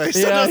it anyway. So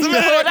it doesn't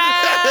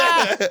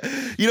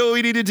matter. You know what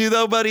we need to do,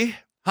 though, buddy?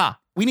 Huh?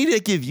 We need to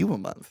give you a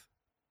month.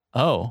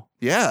 Oh.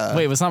 Yeah.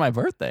 Wait, it was not my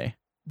birthday.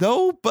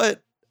 No,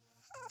 but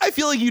I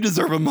feel like you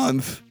deserve a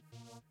month.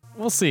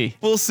 We'll see.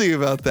 We'll see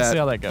about that. See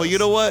how that goes. But you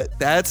know what?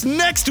 That's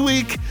next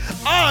week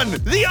on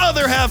the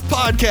Other Half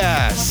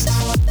Podcast.